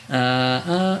 Drink.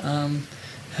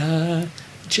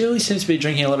 Julie seems to be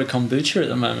drinking a lot of kombucha at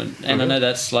the moment, and I know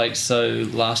that's like so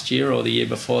last year or the year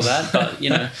before that, but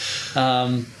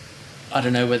I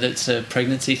don't know whether it's a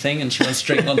pregnancy thing and she wants to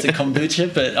drink lots of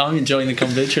kombucha, but I'm enjoying the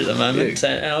kombucha at the moment.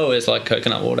 And I always like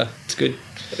coconut water. It's good.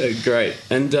 Great.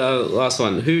 And last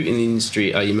one, who in the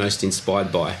industry are you most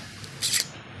inspired by?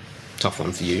 Tough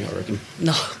one for you, I reckon.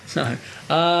 No.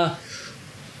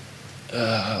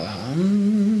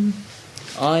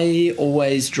 I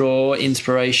always draw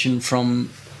inspiration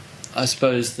from, I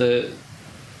suppose, the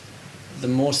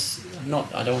more,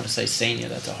 I don't want to say senior,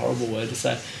 that's a horrible word to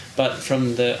say, but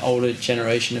from the older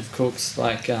generation of cooks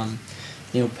like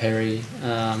Neil Perry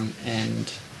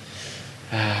and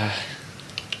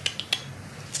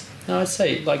I'd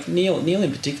say like Neil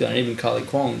in particular, and even Kylie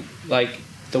Kwong, like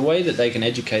the way that they can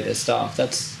educate their staff,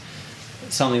 that's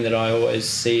something that I always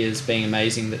see as being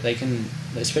amazing, that they can,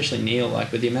 especially Neil,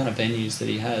 like with the amount of venues that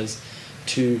he has,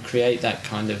 to create that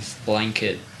kind of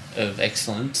blanket of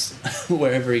excellence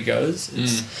wherever he goes.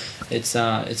 It's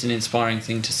an inspiring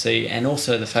thing to see, and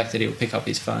also the fact that he'll pick up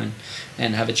his phone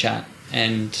and have a chat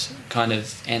and kind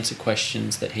of answer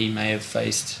questions that he may have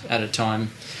faced at a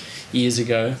time years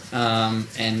ago,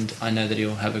 and I know that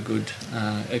he'll have a good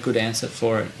answer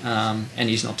for it, and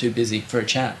he's not too busy for a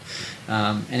chat.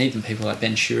 And even people like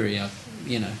Ben Shuri,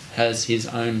 has his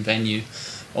own venue.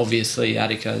 Obviously,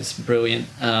 Attica's brilliant,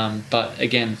 but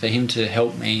again, for him to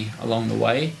help me along the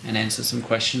way and answer some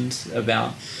questions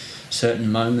about certain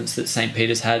moments that St.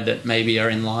 Peter's had that maybe are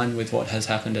in line with what has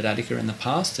happened at Attica in the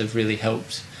past have really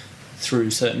helped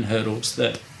through certain hurdles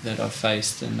that I've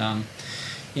faced. And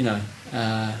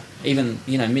even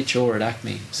Mitch Orr at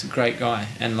Acme is a great guy,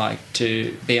 and like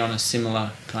to be on a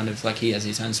similar kind of, like, he has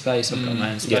his own space, I've got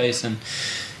my own space, and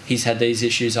he's had these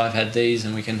issues, I've had these,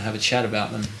 and we can have a chat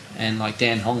about them. And like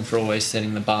Dan Hong for always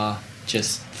setting the bar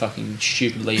just fucking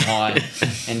stupidly high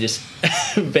and just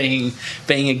being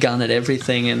a gun at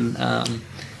everything,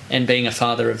 and being a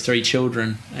father of 3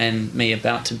 children, and me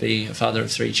about to be a father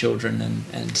of 3 children,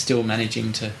 and still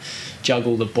managing to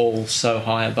juggle the ball so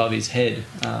high above his head.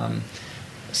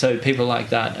 So people like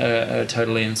that are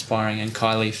totally inspiring, and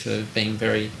Kylie for being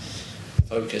very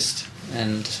focused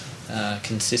and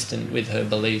consistent with her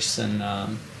beliefs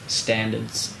and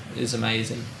standards is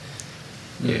amazing.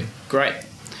 Yeah, great.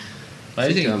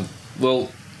 Amazing. Well,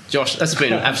 Josh, that's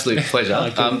been an absolute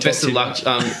pleasure. Best of luck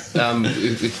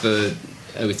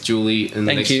with Julie in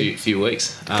the next few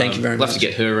weeks. Thank you very much. Love to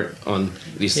get her on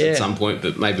this at some point,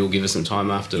 but maybe we'll give her some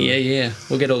time after. Yeah.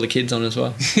 We'll get all the kids on as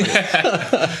well.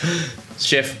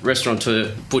 Chef,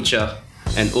 restaurateur, butcher,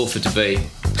 and author to be.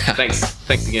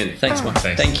 Thanks again. Thanks, Mike.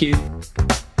 Thanks. Thank you.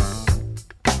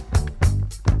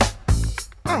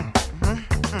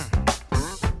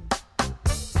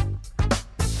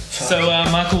 So,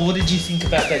 Michael, what did you think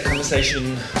about that conversation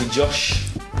with Josh?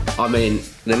 I mean,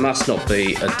 there must not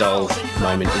be a dull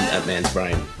moment in that man's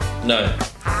brain. No,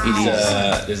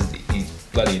 he's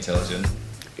bloody intelligent,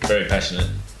 very passionate.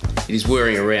 It is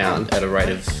whirring around at a rate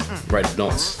of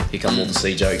knots. Here come all the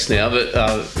sea jokes now, but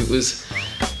it was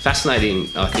fascinating,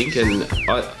 I think, and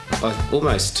I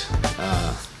almost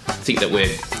think that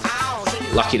we're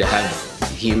lucky to have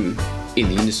him in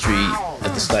the industry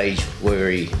at the stage where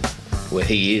he where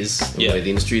he is, and Yeah. where the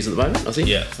industry is at the moment. I think.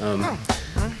 Yeah.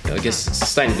 I guess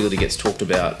sustainability gets talked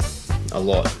about a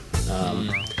lot,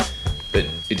 but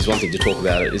it is one thing to talk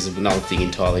about it. Is another thing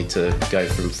entirely to go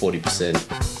from 40%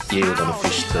 yield on a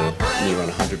fish to near on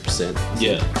 100%.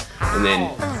 Yeah. And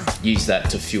then use that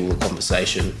to fuel a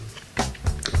conversation,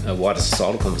 a wider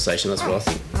societal conversation. That's what I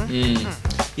think.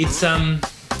 It's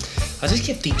I just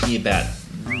kept thinking about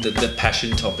the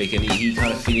passion topic, and he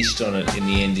kind of finished on it in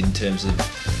the end in terms of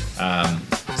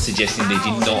suggesting that if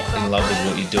you're not in love with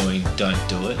what you're doing, don't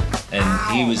do it. And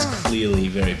he was clearly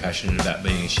very passionate about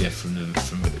being a chef from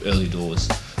early doors,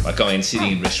 like going and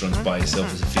sitting in restaurants by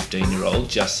yourself as a 15-year-old,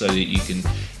 just so that you can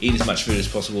eat as much food as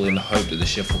possible in the hope that the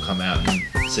chef will come out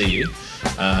and see you.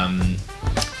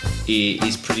 It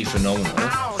is pretty phenomenal,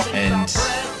 and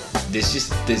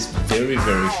there's very,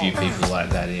 very few people like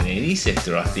that in any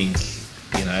sector, I think.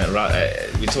 You know, right?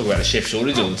 We talk about a chef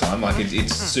shortage all the time, like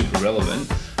it's super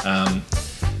relevant.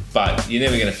 But you're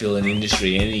never going to fill any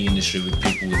industry with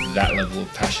people with that level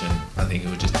of passion. I think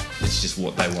it's just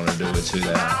what they want to do. It's who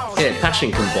they are. Yeah,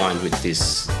 passion combined with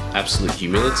this absolute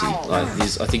humility. Like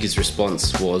I think his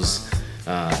response was,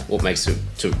 what makes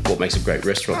a great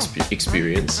restaurant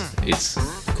experience. It's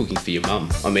cooking for your mum.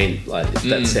 I mean, like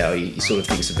that's how he sort of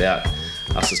thinks about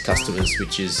us as customers,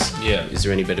 which is, is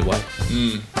there any better way?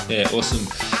 Yeah, awesome.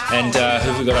 And who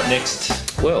have we got up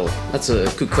next? Well, that's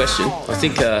a good question. I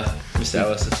think, Mr.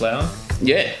 Alistair Flower.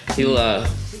 yeah, he'll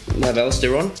have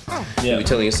Alistair on. He'll be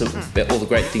telling us about all the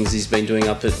great things he's been doing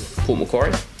up at Port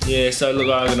Macquarie. Yeah, so look,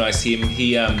 I organised him.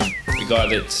 He, a guy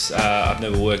that I've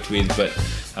never worked with, but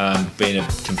been a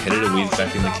competitor with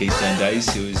back in the Keystone days.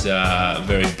 He was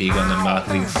very big on the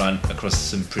marketing front across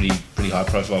some pretty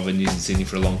high-profile venues in Sydney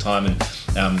for a long time,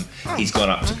 and he's gone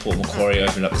up to Port Macquarie,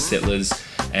 opened up the Settlers,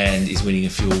 and is winning a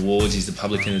few awards. He's the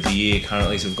Publican of the Year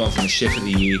currently, so we've gone from the Chef of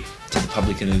the Year to the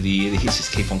Publican of the Year. The hits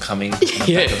just keep on coming. On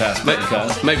the back of House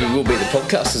Podcast. Maybe we'll be the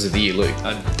podcasters of the year, Luke.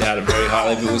 I doubt it very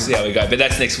highly, but we'll see how we go. But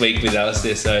that's next week with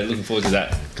Alistair, so looking forward to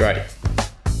that. Great.